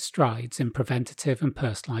and great strides in preventative and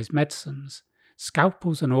personalised medicines.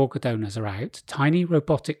 Scalpels and organ donors are out, tiny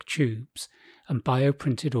robotic tubes and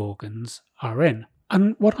bioprinted organs are in.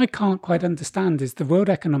 And what I can't quite understand is the World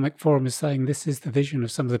Economic Forum is saying this is the vision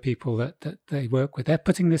of some of the people that they work with. They're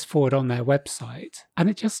putting this forward on their website, and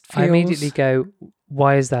it just feels... I immediately go,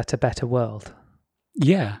 why is that a better world?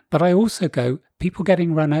 Yeah, but I also go, people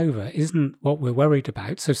getting run over isn't what we're worried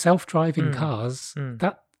about. So self-driving cars,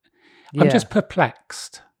 I'm just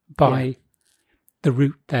perplexed by the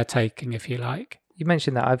route they're taking, if you like. You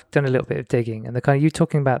mentioned that. I've done a little bit of digging, and the kind of you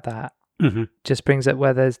talking about that just brings up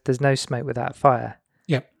where there's no smoke without fire.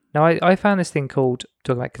 Yep. Now, I found this thing called,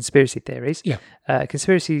 talking about conspiracy theories,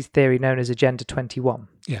 conspiracy theory known as Agenda 21.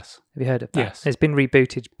 Yes. Have you heard of that? Yes. It's been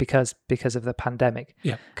rebooted because of the pandemic.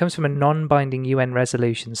 Yeah. It comes from a non-binding UN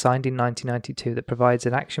resolution signed in 1992 that provides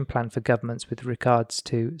an action plan for governments with regards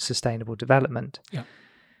to sustainable development. Yeah.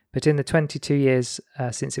 But in the 22 years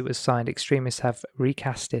since it was signed, extremists have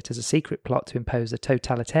recast it as a secret plot to impose a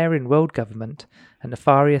totalitarian world government, a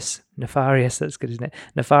nefarious, that's good, isn't it?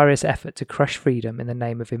 Nefarious effort to crush freedom in the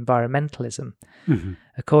name of environmentalism,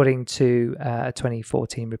 according to a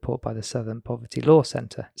 2014 report by the Southern Poverty Law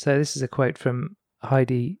Centre. So this is a quote from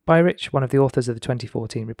Heidi Beirich, one of the authors of the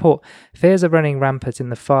 2014 report. Fears are running rampant in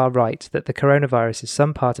the far right that the coronavirus is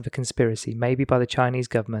some part of a conspiracy, maybe by the Chinese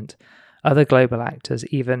government, other global actors,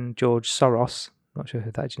 even George Soros. Not sure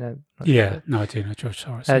who that, do you know? No, I do know George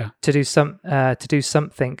Soros. To do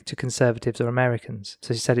something to conservatives or Americans.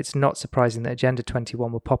 So she said it's not surprising that Agenda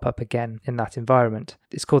 21 will pop up again in that environment.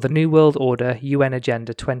 It's called the New World Order UN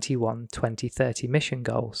Agenda 21 2030 Mission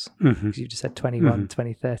Goals. Because you just said 21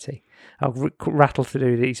 2030. I'll rattle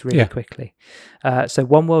through these really quickly. So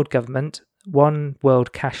one world government, one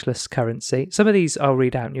world cashless currency. Some of these I'll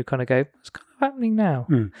read out and you kind of go, what's kind of happening now?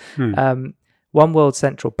 One world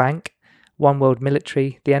central bank, one world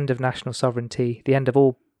military, the end of national sovereignty, the end of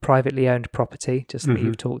all privately owned property, just like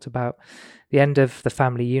you've talked about, the end of the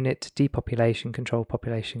family unit, depopulation, control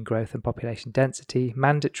population growth and population density,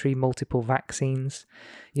 mandatory multiple vaccines,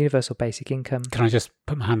 universal basic income. Can I just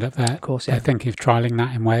put my hand up there? Of course, yeah. I think of trialling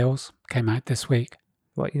that in Wales, came out this week.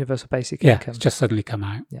 What, universal basic Yeah, income? it's just suddenly come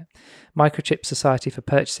out. Microchip society for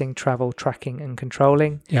purchasing, travel, tracking and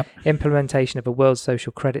controlling. Yep. Implementation of a world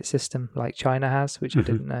social credit system like China has, which I Mhm.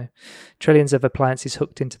 didn't know. Trillions of appliances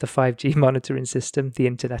hooked into the 5G monitoring system, the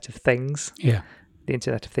Internet of Things. Yeah. The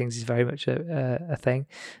Internet of Things is very much a thing.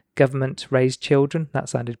 Government raised children. That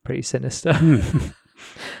sounded pretty sinister.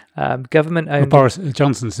 Government Well, owned Boris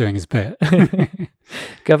Johnson's doing his bit.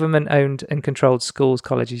 government owned and controlled schools,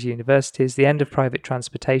 colleges, universities. The end of private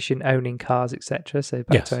transportation, owning cars, etc. So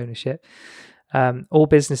back Yes. to ownership. All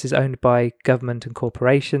businesses owned by government and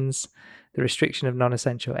corporations. The restriction of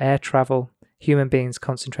non-essential air travel. Human beings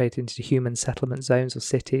concentrated into human settlement zones or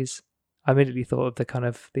cities. I immediately thought of the kind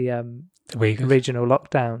of the Uyghurs. regional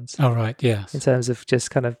lockdowns Oh, right, yes. in terms of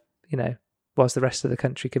just kind of, whilst the rest of the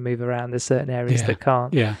country can move around, there's certain areas Yeah. that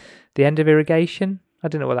can't. Yeah. The end of irrigation. I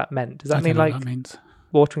don't know what that meant. Does that I mean don't know like what that means.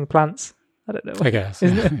 watering plants? I don't know. I guess.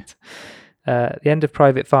 Isn't Yeah. it? The end of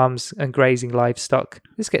private farms and grazing livestock.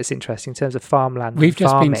 This gets interesting in terms of farmland. We've and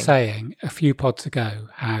just farming. been saying a few pods ago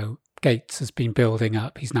how Gates has been building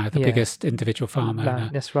up. He's now the Yeah. biggest individual farm owner.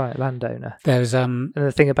 That's right, landowner. There's And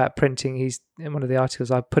the thing about printing, he's in one of the articles.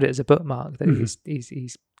 I put it as a bookmark that Mhm.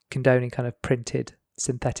 he's condoning kind of printed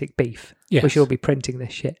synthetic beef. yes. We should all be printing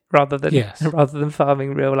this shit rather than Yes. rather than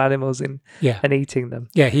farming real animals and yeah. eating them.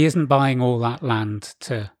 Yeah, he isn't buying all that land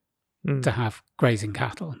to Mm. have grazing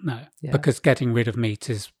cattle. No. Yeah. Because getting rid of meat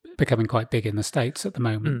is becoming quite big in the States at the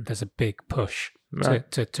moment. Mm. There's a big push Right.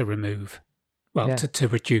 to remove, well, Yeah. to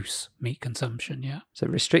reduce meat consumption, yeah. So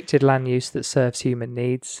restricted land use that serves human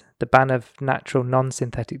needs, the ban of natural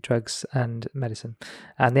non-synthetic drugs and medicine,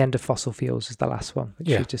 and the end of fossil fuels is the last one, which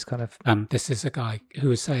Yeah. is just kind of This is a guy who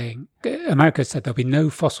was saying, America said there'll be no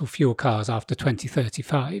fossil fuel cars after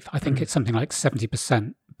 2035. I think Mm. it's something like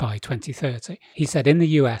 70% by 2030. He said in the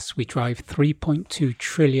US, we drive 3.2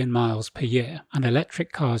 trillion miles per year, and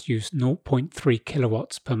electric cars use 0.3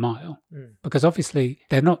 kilowatts per mile. Because obviously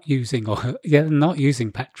they're not using oil, they're not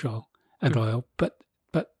using petrol and oil, but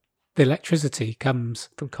the electricity comes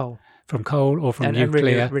from coal from coal or from and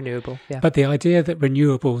nuclear. renewable. Yeah, But the idea that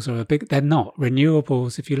renewables are they're not.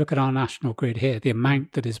 Renewables, if you look at our national grid here, the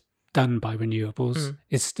amount that is done by renewables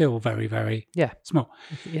is still very, very small.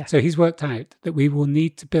 yeah. So he's worked out that we will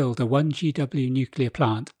need to build a 1 GW nuclear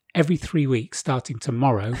plant every 3 weeks starting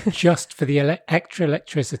tomorrow just for the extra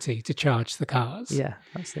electricity to charge the cars. Yeah,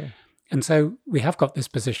 that's it. And so we have got this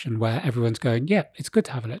position where everyone's going, yeah, it's good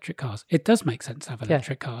to have electric cars. It does make sense to have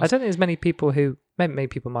electric cars. I don't think there's many people who many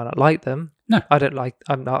people might not like them. No. I don't like.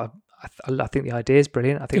 I'm not. I think the idea is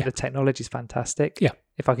brilliant. I think Yeah. the technology is fantastic. Yeah.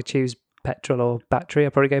 If I could choose petrol or battery,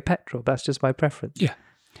 I'd probably go petrol. That's just my preference. Yeah.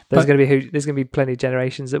 There's going to be plenty of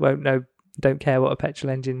generations that don't care what a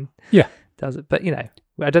petrol engine does. But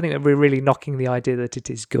I don't think that we're really knocking the idea that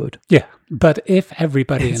it is good. Yeah, but if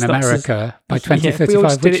everybody in It's not America by if we all 2035,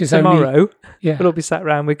 just did which it is tomorrow, only we'll all be sat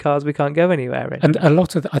around with cars we can't go anywhere in. and a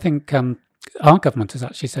lot of I think our government has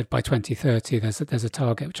actually said by 2030 there's a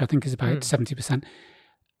target which I think is about 70%.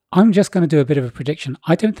 I'm just going to do a bit of a prediction.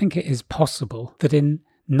 I don't think it is possible that in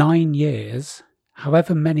 9 years,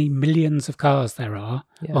 however many millions of cars there are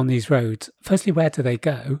on these roads, firstly, where do they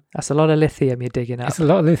go? That's a lot of lithium you're digging up. It's a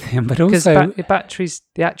lot of lithium, but Because also batteries,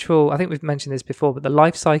 the actual, I think we've mentioned this before, but the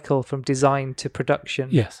life cycle from design to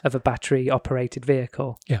production of a battery-operated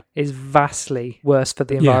vehicle is vastly worse for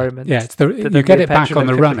the environment. Yeah, it's than you get the it back on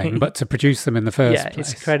the petrol running, company. but to produce them in the first place.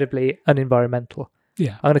 It's incredibly unenvironmental.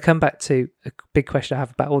 Yeah. I'm going to come back to a big question I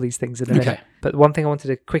have about all these things in a minute. But one thing I wanted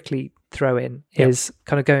to quickly throw in is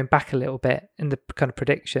kind of going back a little bit in the kind of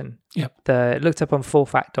prediction. Looked up on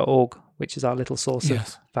fullfact.org, which is our little source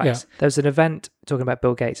of facts. There was an event talking about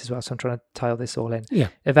Bill Gates as well, so I'm trying to tie all this all in.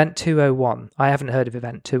 Event 201. I haven't heard of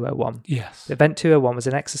Event 201. Yes. Event 201 was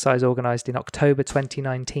an exercise organised in October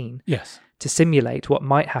 2019 to simulate what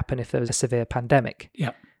might happen if there was a severe pandemic.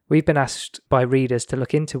 We've been asked by readers to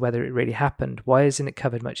look into whether it really happened, why isn't it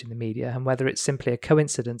covered much in the media, and whether it's simply a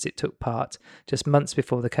coincidence it took part just months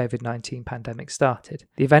before the COVID-19 pandemic started.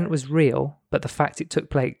 The event was real, but the fact it took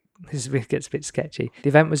place... This gets a bit sketchy. The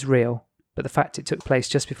event was real, but the fact it took place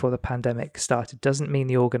just before the pandemic started doesn't mean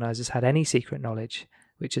the organisers had any secret knowledge,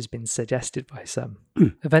 which has been suggested by some.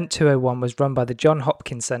 Event 201 was run by the John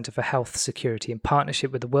Hopkins Centre for Health Security in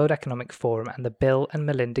partnership with the World Economic Forum and the Bill and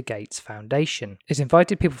Melinda Gates Foundation. It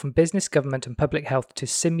invited people from business, government and public health to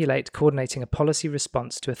simulate coordinating a policy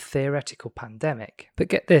response to a theoretical pandemic. But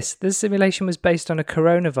get this, the simulation was based on a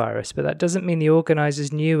coronavirus, but that doesn't mean the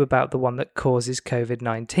organisers knew about the one that causes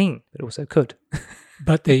COVID-19. It also could.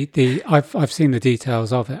 But I've seen the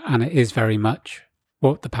details of it, and it is very much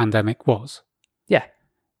what the pandemic was. Yeah.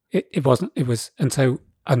 It wasn't. It was, and so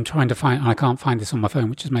I'm trying to find, and I can't find this on my phone,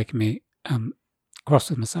 which is making me cross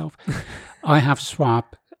with myself. I have Schwab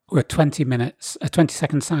with 20 minutes, a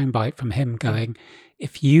 20-second soundbite from him going,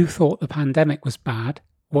 if you thought the pandemic was bad,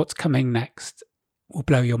 what's coming next will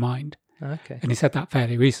blow your mind. Okay. And he said that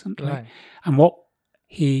fairly recently. Right. And what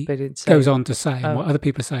he They didn't say. goes on to say, and what other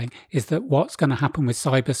people are saying, is that what's going to happen with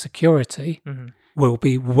cybersecurity will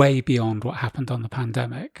be way beyond what happened on the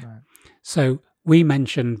pandemic. Right. So we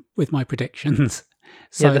mentioned with my predictions,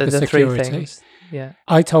 Yeah, the three cybersecurity. things. Yeah.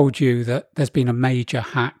 I told you that there's been a major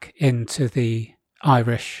hack into the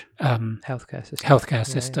Irish Healthcare system.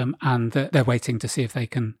 system, and that they're waiting to see if they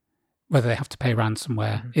can, whether they have to pay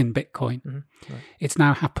ransomware in Bitcoin. Right. It's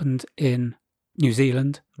now happened in New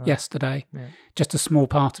Zealand yesterday. Yeah. Just a small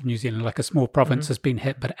part of New Zealand, like a small province, has been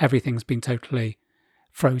hit, but everything's been totally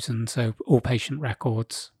frozen. So all patient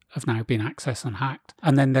records have now been accessed and hacked.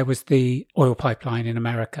 And then there was the oil pipeline in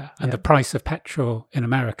America, and the price of petrol in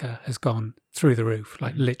America has gone through the roof,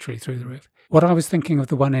 like literally through the roof. What I was thinking of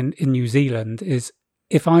the one in New Zealand is,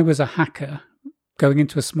 if I was a hacker going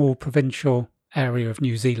into a small provincial area of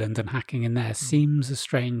New Zealand and hacking in there seems a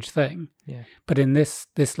strange thing. Yeah. But in this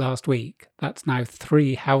last week, that's now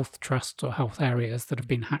 3 health trusts or health areas that have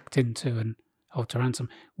been hacked into and held to ransom,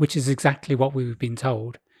 which is exactly what we've been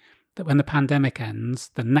told. That when the pandemic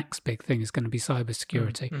ends, the next big thing is going to be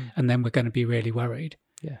cybersecurity, and then we're going to be really worried.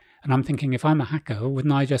 Yeah. And I'm thinking, if I'm a hacker,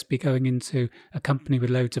 wouldn't I just be going into a company with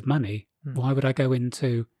loads of money? Why would I go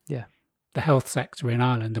into the health sector in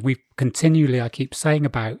Ireland? And I keep saying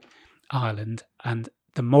about Ireland, and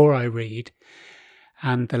the more I read,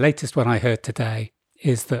 and the latest one I heard today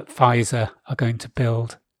is that Pfizer are going to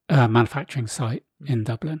build a manufacturing site in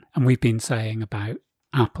Dublin. And we've been saying about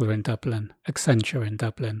Apple in Dublin, Accenture in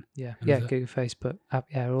Dublin. Yeah. Google, Facebook, app,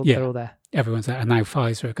 they're all there. Everyone's there. And now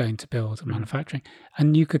Pfizer are going to build a manufacturing.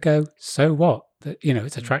 And you could go, so what?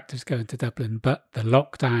 It's attractive to go into Dublin, but the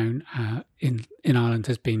lockdown in Ireland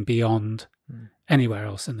has been beyond anywhere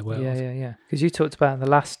else in the world. Yeah. Because you talked about in the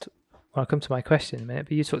last, I'll come to my question in a minute,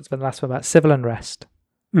 but you talked about the last one about civil unrest,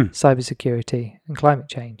 cybersecurity and climate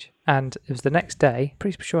change. And it was the next day,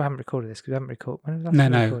 pretty sure I haven't recorded this because we haven't recorded. When was the last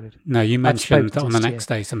time we recorded? No, you mentioned that on the next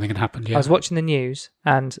day something had happened. Yeah. I was watching the news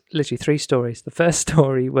and literally 3 stories. The first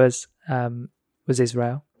story was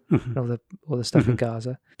Israel and all the stuff in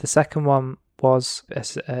Gaza. The second one was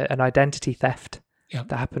an identity theft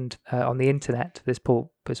that happened on the internet to this poor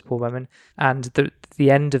woman. And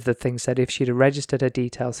the end of the thing said if she'd have registered her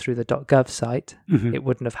details through the .gov site, it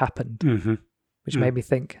wouldn't have happened. Which made me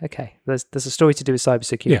think, okay, there's a story to do with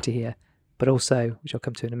cybersecurity here, but also, which I'll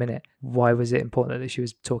come to in a minute, why was it important that she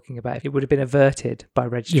was talking about? It would have been averted by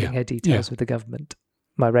registering her details with the government.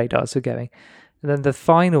 My radars were going. And then the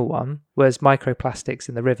final one was microplastics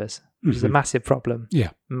in the rivers, which is a massive problem. Yeah,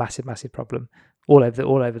 massive problem all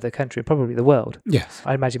over the country and probably the world. Yes,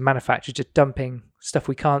 I imagine manufacturers just dumping stuff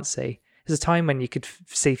we can't see. There's a time when you could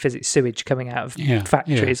see sewage coming out of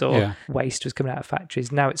factories or waste was coming out of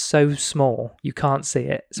factories. Now it's so small you can't see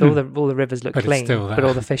it. So all the rivers look clean, but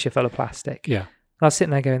all the fish are full of plastic. Yeah. And I was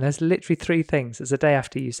sitting there going, there's literally 3 things. It's the day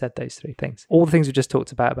after you said those 3 things. All the things we just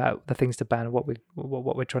talked about the things to ban and what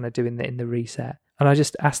we're trying to do in the reset. And I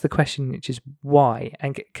just asked the question, which is why?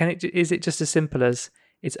 And is it just as simple as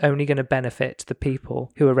it's only going to benefit the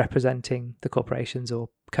people who are representing the corporations or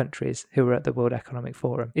countries who are at the World Economic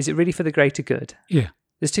Forum? Is it really for the greater good? Yeah.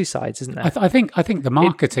 There's 2 sides, isn't there? I think the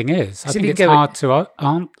marketing is. I think it's hard to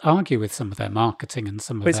argue with some of their marketing and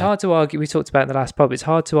some of it's hard to argue. We talked about in the last pod. It's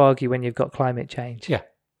hard to argue when you've got climate change. Yeah.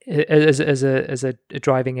 As a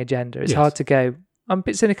driving agenda, it's hard to go, I'm a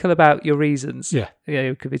bit cynical about your reasons. Yeah.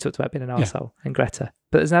 Because we talked about being an arsehole and Greta.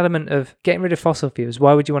 But there's an element of getting rid of fossil fuels.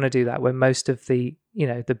 Why would you want to do that when most of the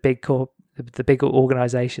the big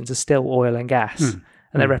organisations are still oil and gas and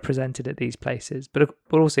they're represented at these places? But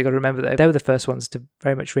also you've got to remember that they were the first ones to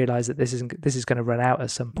very much realise that this is going to run out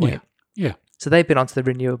at some point. Yeah. So they've been onto the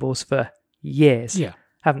renewables for years,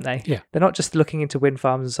 haven't they? Yeah. They're not just looking into wind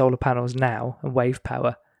farms and solar panels now and wave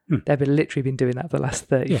power. They've literally been doing that for the last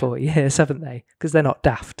 30, 40 years, haven't they? Because they're not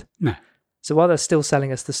daft. No. So while they're still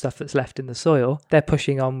selling us the stuff that's left in the soil, they're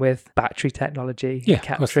pushing on with battery technology,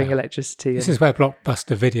 capturing electricity. This is where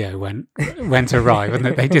Blockbuster Video went awry, wasn't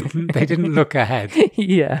it? They didn't look ahead.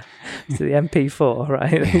 Yeah. So the MP4,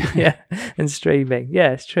 right? Yeah. And streaming.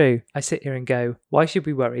 Yeah, it's true. I sit here and go, why should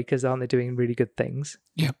we worry? Because aren't they doing really good things?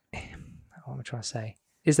 Yep. What am I trying to say?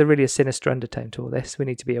 Is there really a sinister undertone to all this we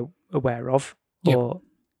need to be aware of? Or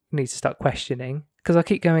need to start questioning? Because I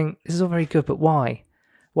keep going, this is all very good, but why?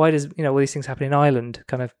 Why does all these things happen in Ireland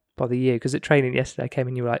kind of bother you? Because at training yesterday I came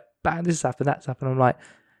and you were like, bang, this has happened, that's happened. I'm like,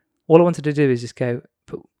 all I wanted to do is just go,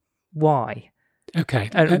 but why? Okay.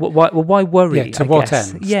 And why worry? Yeah, to what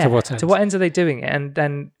guess? ends? Yeah, To what ends? to what ends are they doing it? And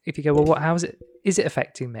then if you go, well, how is it? Is it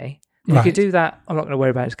affecting me? If Right. you could do that, I'm not going to worry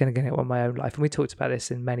about it. It's going to get on my own life. And we talked about this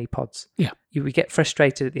in many pods. Yeah. We get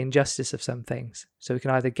frustrated at the injustice of some things. So we can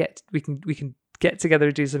either we can get together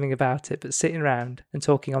and do something about it, but sitting around and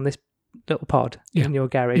talking on this little pod in your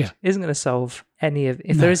garage isn't going to solve any of.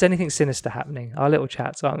 If there is anything sinister happening, our little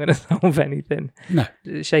chats aren't going to solve anything. No.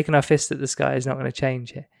 Shaking our fists at the sky is not going to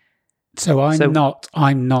change it. So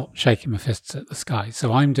I'm not shaking my fists at the sky.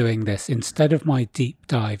 So I'm doing this instead of my deep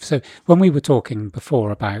dive. So when we were talking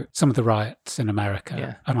before about some of the riots in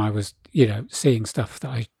America, and I was, seeing stuff that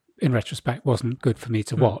I, in retrospect, wasn't good for me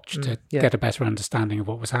to watch to get a better understanding of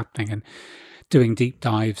what was happening, and doing deep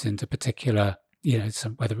dives into particular,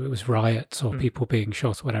 whether it was riots or people being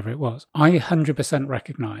shot or whatever it was. I 100%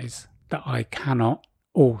 recognise that I cannot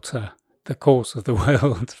alter the course of the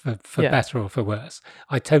world for better or for worse.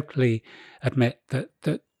 I totally admit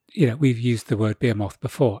that we've used the word beer moth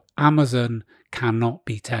before. Amazon cannot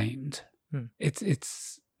be tamed.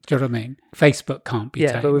 It's do you know what I mean? Facebook can't be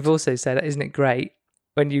tamed. Yeah, but we've also said, isn't it great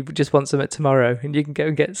when you just want something tomorrow and you can go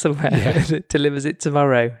and get somewhere that delivers it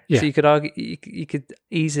tomorrow? Yeah. So you could argue, you could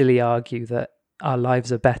easily argue that our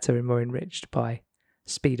lives are better and more enriched by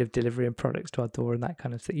speed of delivery and products to our door and that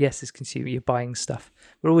kind of thing. Yes, as consumer, you're buying stuff.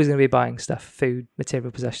 We're always going to be buying stuff, food,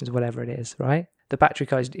 material possessions, whatever it is, right? The battery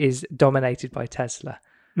car is dominated by Tesla.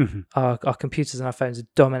 Mm-hmm. Our computers and our phones are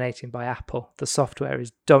dominated by Apple. The software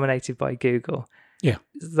is dominated by Google. Yeah,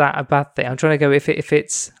 is that a bad thing? I'm trying to go. If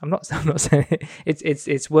it's, I'm not saying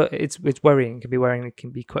it's worrying. It can be worrying. It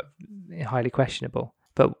can be quite highly questionable.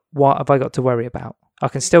 But what have I got to worry about? I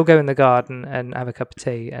can still go in the garden and have a cup of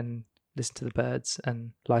tea and listen to the birds,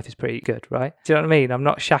 and life is pretty good, right? Do you know what I mean? I'm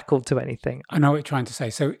not shackled to anything. I know what you're trying to say.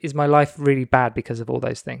 So is my life really bad because of all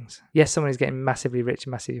those things? Yes, someone is getting massively rich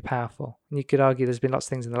and massively powerful. And you could argue there's been lots of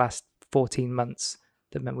things in the last 14 months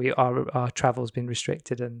that meant our travel's been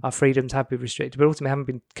restricted and our freedoms have been restricted, but ultimately haven't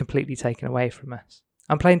been completely taken away from us.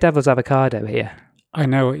 I'm playing devil's avocado here. I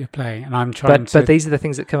know what you're playing, and I'm trying to... But these are the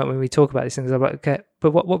things that come up when we talk about these things. I'm like, okay,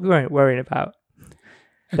 but what we weren't worrying about?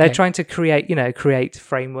 Okay. They're trying to create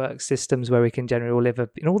framework systems where we can generally all live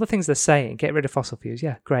all the things they're saying. Get rid of fossil fuels.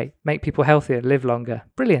 Yeah, great. Make people healthier, live longer.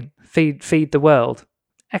 Brilliant. Feed the world.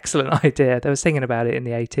 Excellent idea. They were singing about it in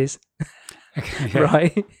the 80s. Okay,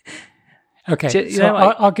 right? Okay,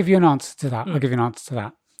 I'll give you an answer to that. I'll give you an answer to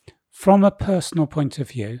that. From a personal point of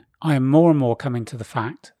view, I am more and more coming to the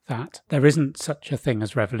fact that there isn't such a thing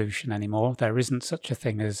as revolution anymore. There isn't such a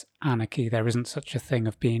thing as anarchy. There isn't such a thing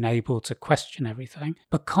of being able to question everything,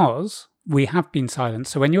 because we have been silent.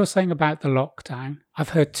 So when you're saying about the lockdown, I've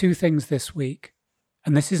heard two things this week,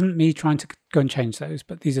 and this isn't me trying to go and change those,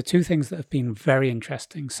 but these are two things that have been very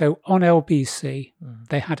interesting. So on LBC,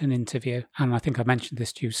 they had an interview, and I think I mentioned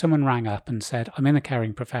this to you. Someone rang up and said, I'm in a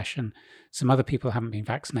caring profession. Some other people haven't been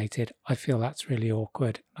vaccinated. I feel that's really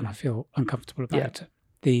awkward, and I feel uncomfortable about it.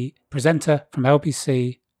 The presenter from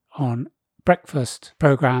LBC on breakfast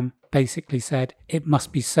programme basically said, it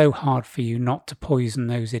must be so hard for you not to poison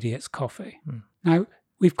those idiots' coffee. Now,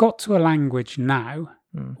 we've got to a language now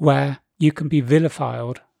where you can be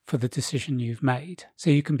vilified for the decision you've made.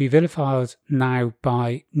 So you can be vilified now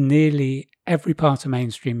by nearly every part of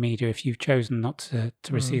mainstream media if you've chosen not to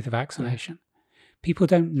receive the vaccination. People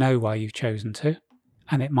don't know why you've chosen to,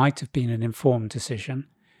 and it might have been an informed decision,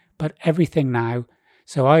 but everything now.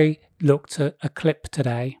 So I looked at a clip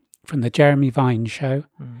today from the Jeremy Vine show,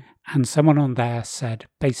 and someone on there said,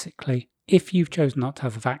 basically, if you've chosen not to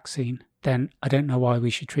have the vaccine, then I don't know why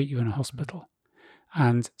we should treat you in a hospital.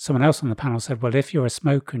 And someone else on the panel said, well, if you're a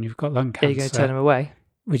smoker and you've got lung cancer... Are you going to turn them away?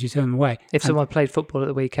 Would you turn them away? If someone played football at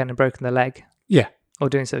the weekend and broken their leg? Yeah. Or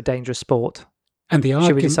doing sort of dangerous sport? And the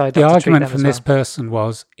argument from this person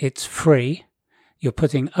was, it's free, you're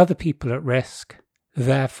putting other people at risk,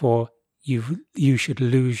 therefore you should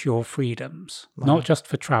lose your freedoms, not just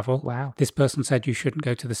for travel. Wow. This person said you shouldn't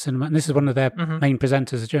go to the cinema, and this is one of their main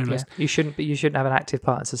presenters, a journalist. Yeah. You shouldn't have an active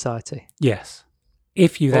part in society. Yes.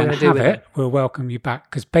 If you then have it, we'll welcome you back,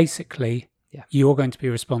 because basically you're going to be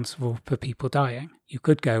responsible for people dying. You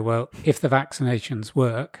could go, well, if the vaccinations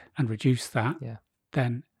work and reduce that,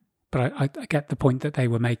 then... But I get the point that they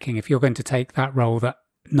were making. If you're going to take that role that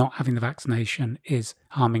not having the vaccination is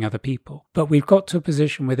harming other people. But we've got to a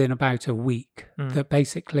position within about a week that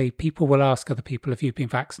basically people will ask other people if you've been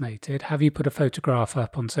vaccinated, have you put a photograph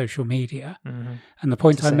up on social media? And the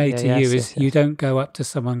point I made to you is you don't go up to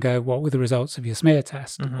someone and go, what were the results of your smear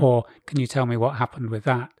test? Or can you tell me what happened with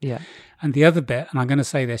that? Yeah. And the other bit, and I'm going to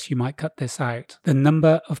say this, you might cut this out, the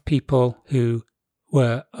number of people who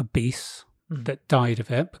were obese that died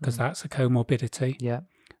of it, because that's a comorbidity, Yeah.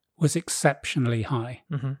 was exceptionally high.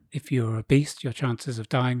 Mm-hmm. If you're obese, your chances of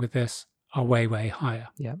dying with this are way, way higher.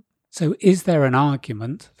 Yeah. So is there an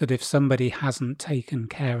argument that if somebody hasn't taken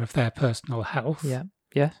care of their personal health, Yeah.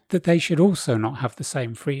 Yeah. that they should also not have the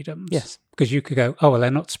same freedoms? Yes. Because you could go, oh, well,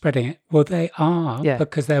 they're not spreading it. Well, they are, Yeah.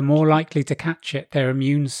 because they're more likely to catch it. Their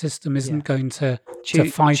immune system isn't going to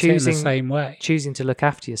fight it in the same way. Choosing to look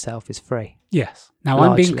after yourself is free. Yes. Now, I'm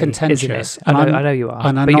Largely, being contentious. isn't it? I know you are.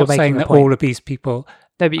 And I'm but not you're making saying a that point. all obese people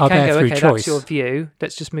No, but you are can there go, through okay, choice. that's your view.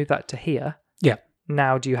 Let's just move that to here. Yeah.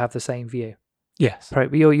 Now, do you have the same view? Yes.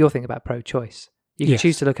 You're thinking about pro-choice. You can Yes.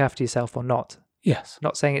 choose to look after yourself or not. Yes.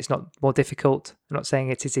 Not saying it's not more difficult. I'm not saying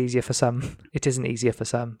it is easier for some. It isn't easier for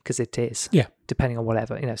some, because it is. Yeah. Depending on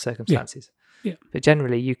whatever, circumstances. Yeah. But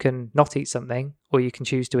generally, you can not eat something, or you can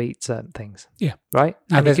choose to eat certain things. Yeah. Right?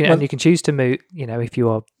 Now And you can choose to move, if you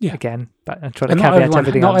are, Yeah. again, but I'm trying to And caveat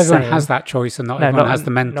everything not I'm everyone saying. has that choice, and not No, everyone not- has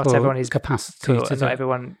the mental not everyone is capacity Cool, to and do not it.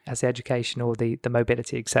 everyone has the education or the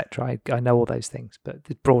mobility, etc. I know all those things, but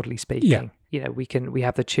broadly speaking, we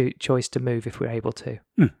have the choice to move if we're able to,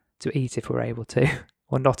 to eat if we're able to,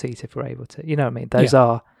 or not eat if we're able to. You know what I mean? Those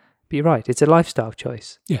are. But you're right. It's a lifestyle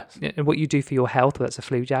choice. Yes. And what you do for your health, whether it's a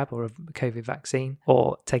flu jab or a COVID vaccine,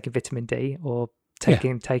 or taking vitamin D, or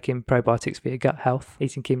taking probiotics for your gut health,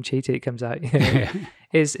 eating kimchi till it comes out,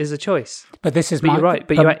 is a choice. But this is But my... you're right.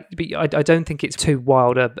 But I don't think it's too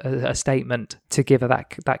wild a statement to give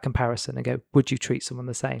that comparison and go, would you treat someone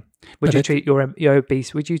the same? Would you treat your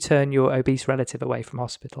obese? Would you turn your obese relative away from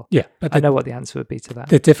hospital? Yeah. But I know what the answer would be to that.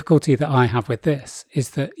 The difficulty that I have with this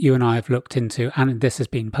is that you and I have looked into, and this has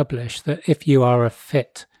been published, that if you are a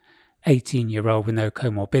fit 18-year-old with no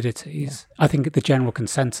comorbidities, I think the general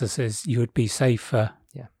consensus is you would be safer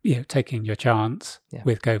taking your chance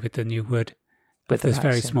with COVID than you would with this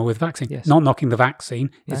very small with vaccine. Yes. Not knocking the vaccine.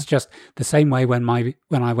 No. It's just the same way when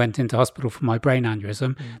I went into hospital for my brain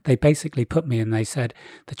aneurysm, they basically put me and they said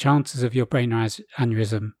the chances of your brain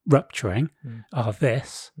aneurysm rupturing are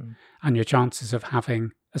this, and your chances of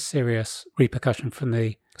having a serious repercussion from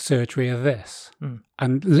the surgery are this.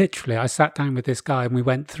 And literally I sat down with this guy and we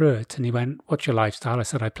went through it, and he went, what's your lifestyle? I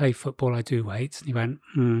said, I play football, I do weights. And he went,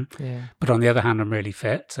 but on the other hand, I'm really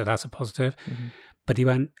fit, so that's a positive. But he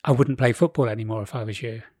went, I wouldn't play football anymore if I was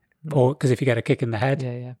you. Or because if you get a kick in the head,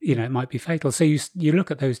 it might be fatal. So you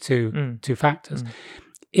look at those two factors.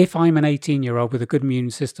 If I'm an 18-year-old with a good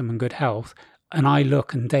immune system and good health, and I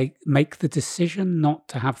look and they make the decision not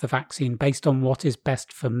to have the vaccine based on what is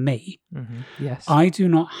best for me, Yes. I do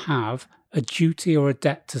not have a duty or a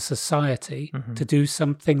debt to society to do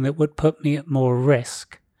something that would put me at more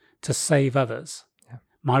risk to save others. Yeah.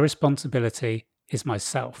 My responsibility is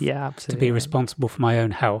myself. Yeah, absolutely. To be responsible for my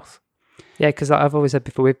own health. Yeah, because I've always said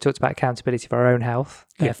before, we've talked about accountability for our own health,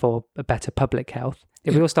 therefore a better public health.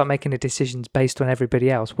 If we all start making the decisions based on everybody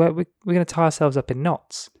else, we're going to tie ourselves up in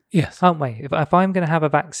knots. Yes. Aren't we? If I'm going to have a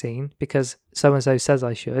vaccine because so-and-so says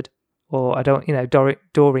I should, or I don't,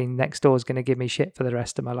 Doreen next door is going to give me shit for the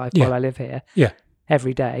rest of my life while I live here. Yeah.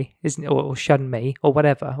 Every day, isn't it? Or shun me, or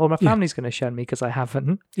whatever. Or my family's going to shun me because I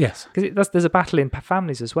haven't. Yes. Because there's a battle in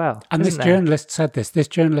families as well. And this journalist said this. This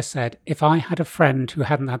journalist said, if I had a friend who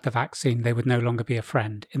hadn't had the vaccine, they would no longer be a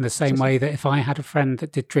friend. In the same way that if I had a friend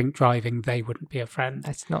that did drink driving, they wouldn't be a friend.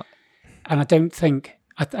 It's not. And I don't think...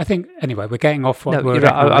 I think, anyway, we're getting off what No, World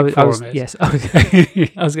you're right. Economic Forum is. Yes,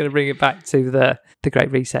 I was going to bring it back to the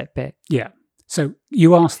Great Reset bit. Yeah. So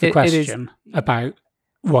you asked the question about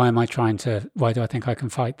why do I think I can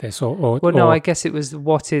fight this? I guess it was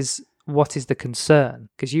what is the concern?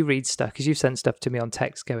 Because you read stuff, because you've sent stuff to me on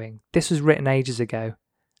text going, this was written ages ago,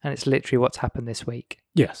 and it's literally what's happened this week.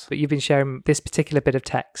 Yes. But you've been sharing this particular bit of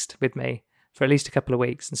text with me for at least a couple of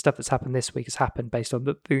weeks, and stuff that's happened this week has happened based on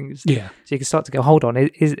the things. Yeah. So you can start to go, hold on,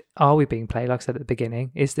 are we being played? Like I said at the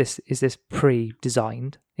beginning, is this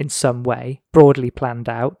pre-designed in some way, broadly planned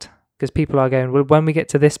out? Because people are going, well, when we get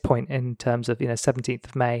to this point in terms of 17th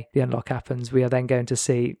of May, the unlock happens, we are then going to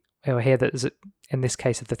see or hear that in this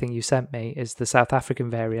case of the thing you sent me is the South African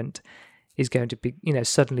variant is going to be,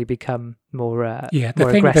 suddenly become more the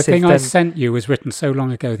more thing aggressive. I sent you was written so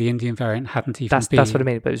long ago, the Indian variant hadn't even been... That's what I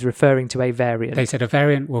mean, but it was referring to a variant. They said a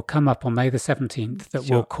variant will come up on May the 17th that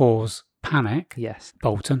will cause panic. Yes.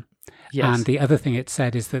 Bolton. Yes. And the other thing it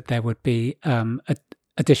said is that there would be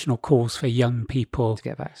additional calls for young people to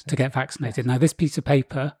get vaccinated. Yes. Now, this piece of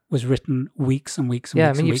paper was written weeks and weeks and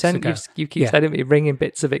weeks ago. You keep sending me ringing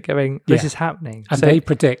bits of it going, this is happening. And they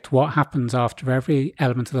predict what happens after every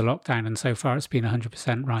element of the lockdown, and so far it's been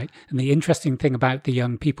 100% right. And the interesting thing about the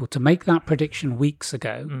young people, to make that prediction weeks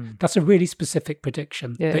ago, that's a really specific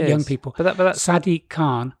prediction, that young people... But that's... Sadiq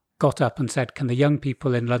Khan got up and said, can the young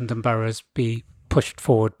people in London boroughs be pushed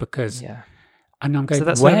forward because... Yeah. And I'm going, So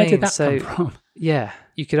that's where what I mean. did that So- come from? Yeah,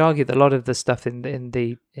 you could argue that a lot of the stuff in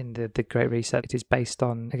the Great Reset, it is based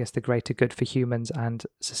on, I guess, the greater good for humans and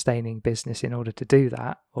sustaining business in order to do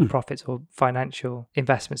that, or profits or financial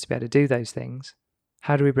investments to be able to do those things.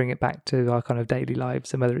 How do we bring it back to our kind of daily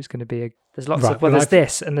lives, and whether it's going to be there's lots Right, of, well, well, there's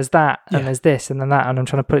this and there's that and Yeah. there's this and then that, and I'm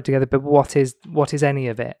trying to put it together, but what is any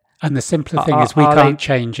of it? And the simpler thing Are- is we are can't they-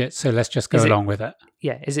 change it, so let's just go Is it- along with it.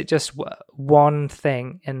 Yeah, is it just one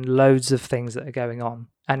thing and loads of things that are going on?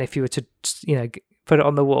 And if you were to, put it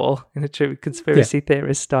on the wall in a true conspiracy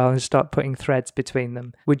theorist style and start putting threads between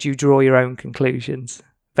them, would you draw your own conclusions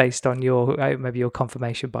based on maybe your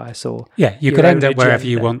confirmation bias or Yeah, you your could end own up wherever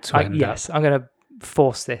you agenda? want to end up. Yes, I'm going to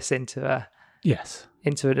force this into a Yes.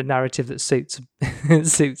 narrative that suits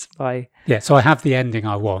my Yeah, so I have the ending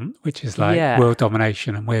I want, which is like Yeah. world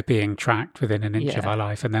domination and we're being tracked within an inch of Yeah. our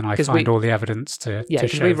life. And then I 'Cause find we- all the evidence to yeah.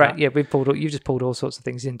 Because show that. you've just pulled all sorts of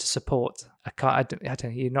things in to support. I don't know.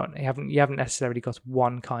 You haven't necessarily got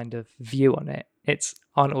one kind of view on it.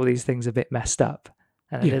 Aren't all these things a bit messed up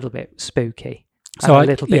and a Yeah. little bit spooky, So and a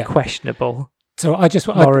little bit questionable So I just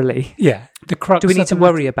morally? the crux. Do we need of to the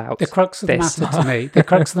matter- worry about The crux of this? the matter to me, the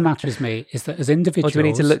crux of the matter is me, is that as Or individuals, do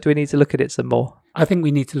we need to look at it some more? I think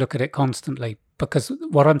we need to look at it constantly, because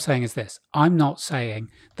what I'm saying is this: I'm not saying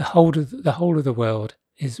the whole of the world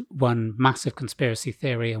is one massive conspiracy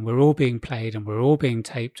theory, and we're all being played, and we're all being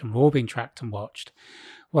taped, and we're all being tracked and watched.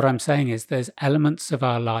 What I'm saying is there's elements of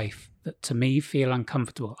our life that to me feel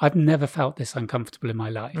uncomfortable. I've never felt this uncomfortable in my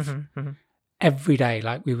life. Every day,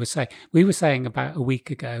 like we were saying about a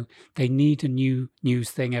week ago, they need a new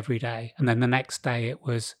news thing every day. And then the next day it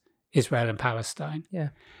was Israel and Palestine. Yeah.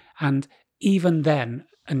 And even then,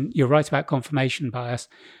 and you're right about confirmation bias,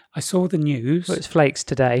 I saw the news. Well, it's flakes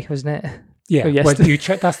today, wasn't it? Yeah, Oh, yes.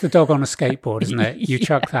 well, that's the dog on a skateboard, isn't it? You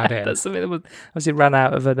chuck that in. That's something that was obviously ran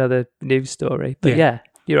out of another news story. But yeah,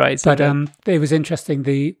 you're right. But it was interesting.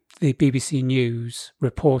 The BBC News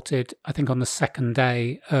reported, I think, on the second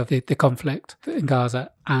day of the conflict in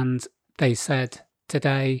Gaza, and they said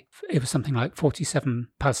today it was something like 47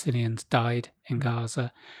 Palestinians died in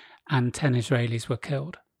Gaza and 10 Israelis were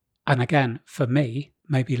killed. And again, for me,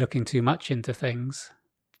 maybe looking too much into things,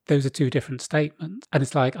 those are two different statements. And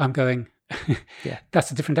it's like, I'm going, Yeah.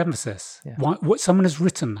 that's a different emphasis. Yeah. What someone has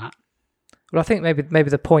written that. Well, I think maybe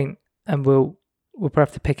the point, and we'll probably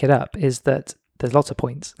have to pick it up, is that there's lots of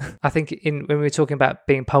points. I think when we were talking about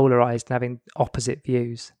being polarized and having opposite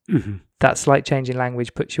views, that slight change in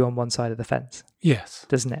language puts you on one side of the fence, Yes.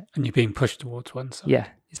 doesn't it? And you're being pushed towards one side. Yeah,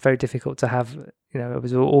 it's very difficult to have. It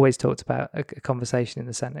was always talked about a conversation in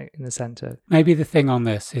the center. Maybe the thing on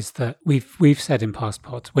this is that we've said in past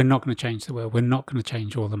pods, we're not going to change the world. We're not going to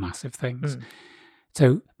change all the massive things.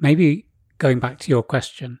 So maybe going back to your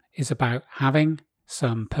question is about having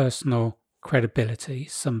some personal credibility,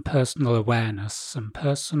 some personal awareness, some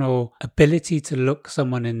personal ability to look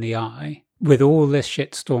someone in the eye. With all this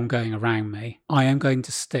shitstorm going around me, I am going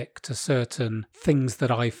to stick to certain things that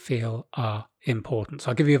I feel are important. So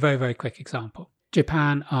I'll give you a very, very quick example.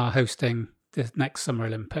 Japan are hosting the next Summer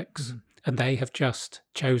Olympics, and they have just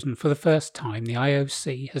chosen, for the first time, the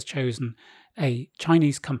IOC has chosen a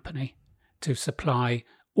Chinese company to supply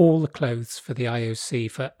all the clothes for the IOC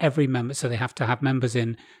for every member. So they have to have members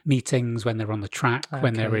in meetings when they're on the track,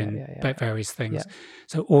 when they're in various things. Yeah.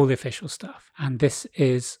 So all the official stuff. And this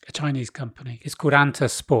is a Chinese company. It's called Anta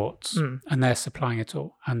Sports, and they're supplying it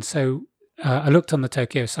all. And so I looked on the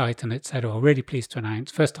Tokyo site and it said, really pleased to announce,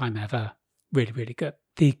 first time ever, really, really good.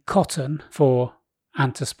 The cotton for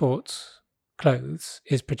Anta Sports clothes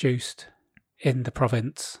is produced in the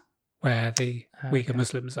province where the Uyghur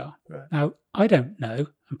Muslims are. Right. Now, I don't know,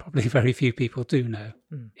 and probably very few people do know,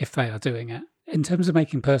 if they are doing it. In terms of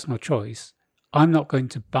making personal choice, I'm not going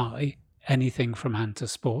to buy anything from Anta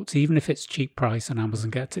Sports, even if it's cheap price and Amazon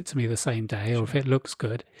gets it to me the same day, or if it looks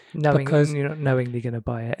good. Because you're not knowingly going to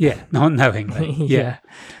buy it. Yeah, not knowingly. Yeah.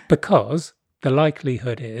 Because the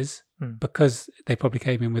likelihood is, because they probably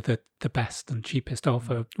came in with the best and cheapest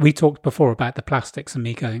offer. We talked before about the plastics and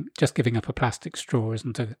me going, just giving up a plastic straw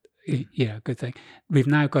isn't a good thing. We've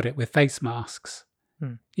now got it with face masks.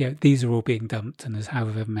 These are all being dumped, and there's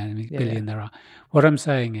however many billion there are. What I'm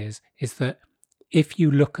saying is that if you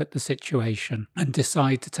look at the situation and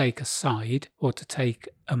decide to take a side or to take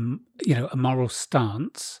a moral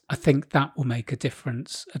stance, I think that will make a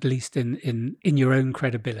difference, at least in your own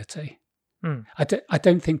credibility. I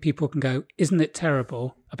don't think people can go, isn't it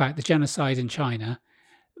terrible about the genocide in China,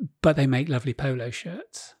 but they make lovely polo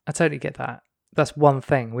shirts. I totally get that. That's one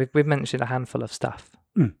thing. We've mentioned a handful of stuff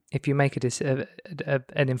If you make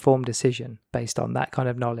an informed decision based on that kind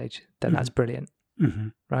of knowledge, then that's brilliant,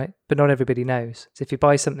 right? But not everybody knows. So if you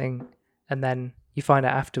buy something and then you find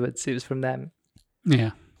out afterwards it was from them,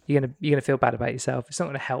 Yeah. you're gonna feel bad about yourself. It's not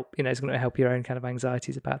going to help. It's going to help your own kind of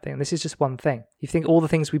anxieties about things. And this is just one thing. You think all the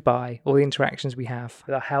things we buy, all the interactions we have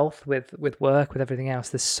with our health, with work, with everything else.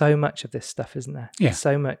 There's so much of this stuff, isn't there? Yeah. There's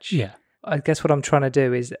so much. Yeah. I guess what I'm trying to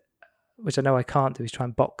do is, which I know I can't do, is try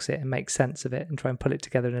and box it and make sense of it and try and pull it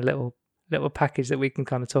together in a little package that we can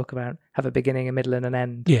kind of talk about, have a beginning, a middle, and an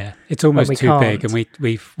end. Yeah, it's almost too big, and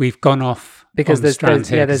we've gone off because on the strand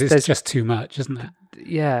here because there's it's just too much, isn't it?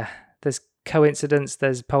 Yeah, there's coincidence,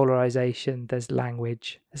 there's polarization, there's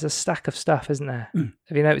language, there's a stack of stuff, isn't there?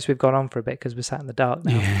 Have you noticed we've gone on for a bit because we're sat in the dark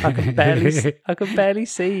now? Yeah. I can barely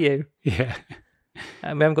see you. Yeah,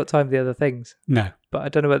 and we haven't got time for the other things. No, but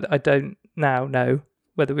I don't now know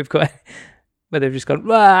whether we've just gone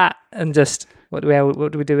Wah! And just what do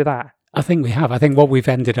we do with that? I think we have. I think what we've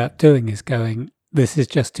ended up doing is going, this is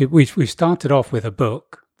just too... We've started off with a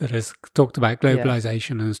book that has talked about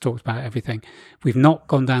globalization and has talked about everything. We've not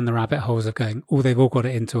gone down the rabbit holes of going, they've all got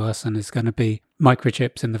it into us and it's going to be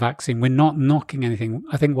microchips in the vaccine. We're not knocking anything.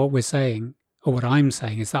 I think what we're saying, or what I'm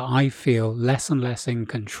saying, is that I feel less and less in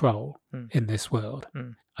control in this world.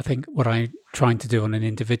 I think what I'm trying to do on an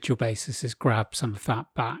individual basis is grab some of that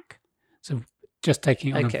back. So just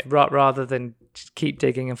taking on rather than just keep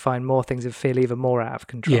digging and find more things that feel even more out of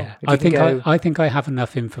control. Yeah, I think I have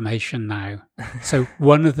enough information now. So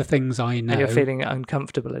one of the things I know, and you're feeling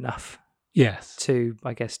uncomfortable enough. Yes. To,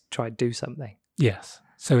 I guess, try and do something. Yes.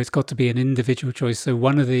 So it's got to be an individual choice. So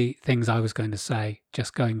one of the things I was going to say,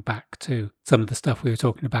 just going back to some of the stuff we were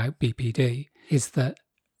talking about, BPD, is that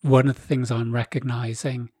one of the things I'm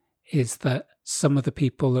recognizing is that some of the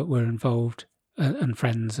people that were involved and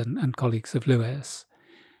friends and colleagues of Lewis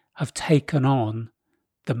have taken on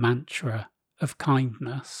the mantra of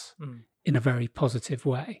kindness in a very positive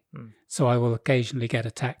way. So I will occasionally get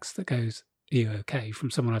a text that goes, "Are you okay?" from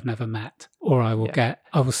someone I've never met. Or I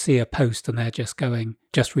will see a post and they're just going,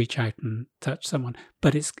 just reach out and touch someone.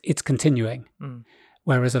 But it's continuing.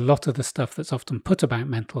 Whereas a lot of the stuff that's often put about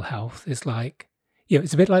mental health is like,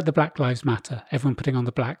 it's a bit like the Black Lives Matter, everyone putting on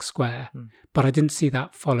the black square. But I didn't see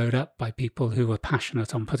that followed up by people who were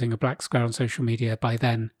passionate on putting a black square on social media by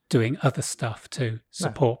then doing other stuff to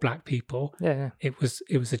support black people. Yeah. It was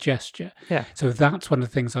a gesture. Yeah. So that's one of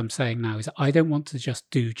the things I'm saying now is I don't want to just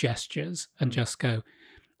do gestures and just go,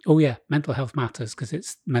 oh yeah, mental health matters because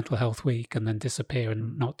it's Mental Health Week, and then disappear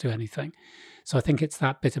and not do anything. So I think it's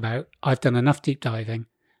that bit about, I've done enough deep diving.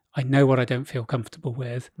 I know what I don't feel comfortable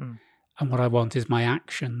with. And what I want is my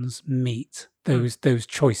actions meet those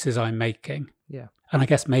choices I'm making. Yeah. And I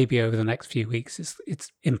guess maybe over the next few weeks,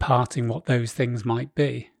 it's imparting what those things might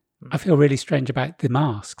be. I feel really strange about the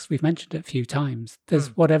masks. We've mentioned it a few times.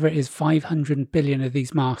 There's whatever it is, 500 billion of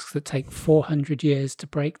these masks that take 400 years to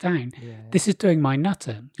break down. Yeah. This is doing my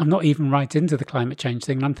nutter. I'm not even right into the climate change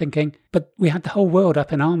thing. And I'm thinking, but we had the whole world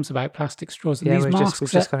up in arms about plastic straws, and these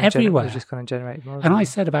masks are everywhere. We're just going to generate more. And I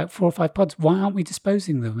said about 4 or 5 pods, why aren't we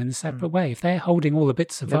disposing them in a separate way? If they're holding all the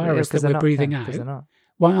bits of virus that we're breathing out,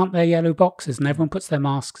 why aren't there yellow boxes and everyone puts their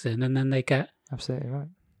masks in and then they get... Absolutely right.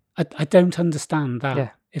 I don't understand that. Yeah.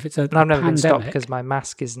 If it's a I've never been stopped pandemic, because my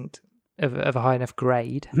mask isn't of a high enough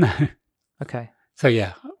grade. No. Okay. So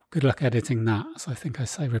yeah, good luck editing that, as I think I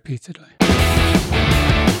say repeatedly. Well,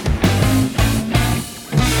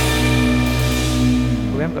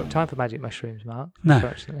 we haven't got time for magic mushrooms, Mark. No.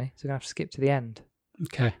 Unfortunately. So we're going to have to skip to the end.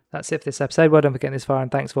 Okay. That's it for this episode. Well done for getting this far, and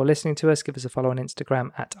thanks for listening to us. Give us a follow on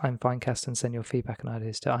Instagram at I'mFinecast and send your feedback and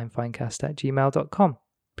ideas to imfinecast@gmail.com.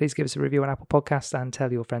 Please give us a review on Apple Podcasts and tell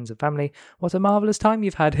your friends and family what a marvellous time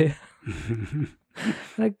you've had here.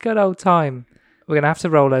 A good old time. We're going to have to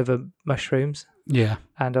roll over mushrooms. Yeah.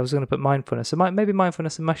 And I was going to put mindfulness. So maybe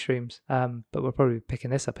mindfulness and mushrooms. But we'll probably be picking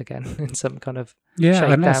this up again in some kind of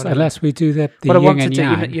unless we do the what yin I want and to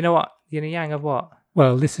yang. do, you know what? Yin and yang of what?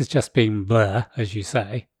 Well, this has just been blur, as you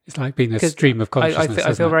say. It's like being a stream of consciousness.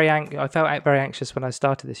 I felt very anxious when I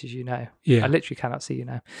started this, as you know. Yeah. I literally cannot see you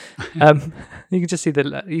now. You can just see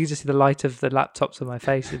the light of the laptops on my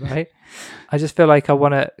face, right? I just feel like I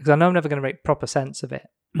want to, because I know I'm never going to make proper sense of it.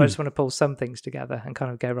 But I just want to pull some things together and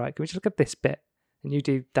kind of go, right, can we just look at this bit? And you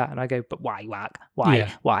do that, and I go, but why?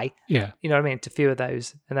 Yeah. You know what I mean? To few of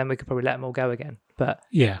those, and then we could probably let them all go again. But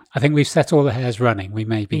yeah, I think we've set all the hairs running. We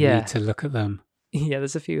maybe need to look at them. Yeah,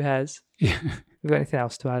 there's a few hairs. Yeah. Have you got anything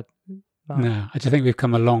else to add, Mark? No, I just think we've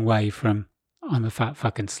come a long way from I'm a fat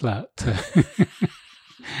fucking slut to the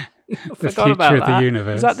future of the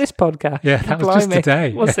universe. Was that this podcast? Yeah, that was just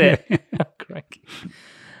today. Was it? Oh, crikey.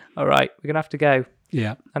 All right, we're going to have to go.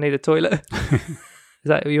 Yeah. I need a toilet. Is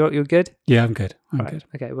that you're good? Yeah, I'm good. I'm Right. good.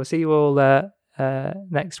 Okay, we'll see you all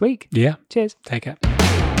next week. Yeah. Cheers. Take care.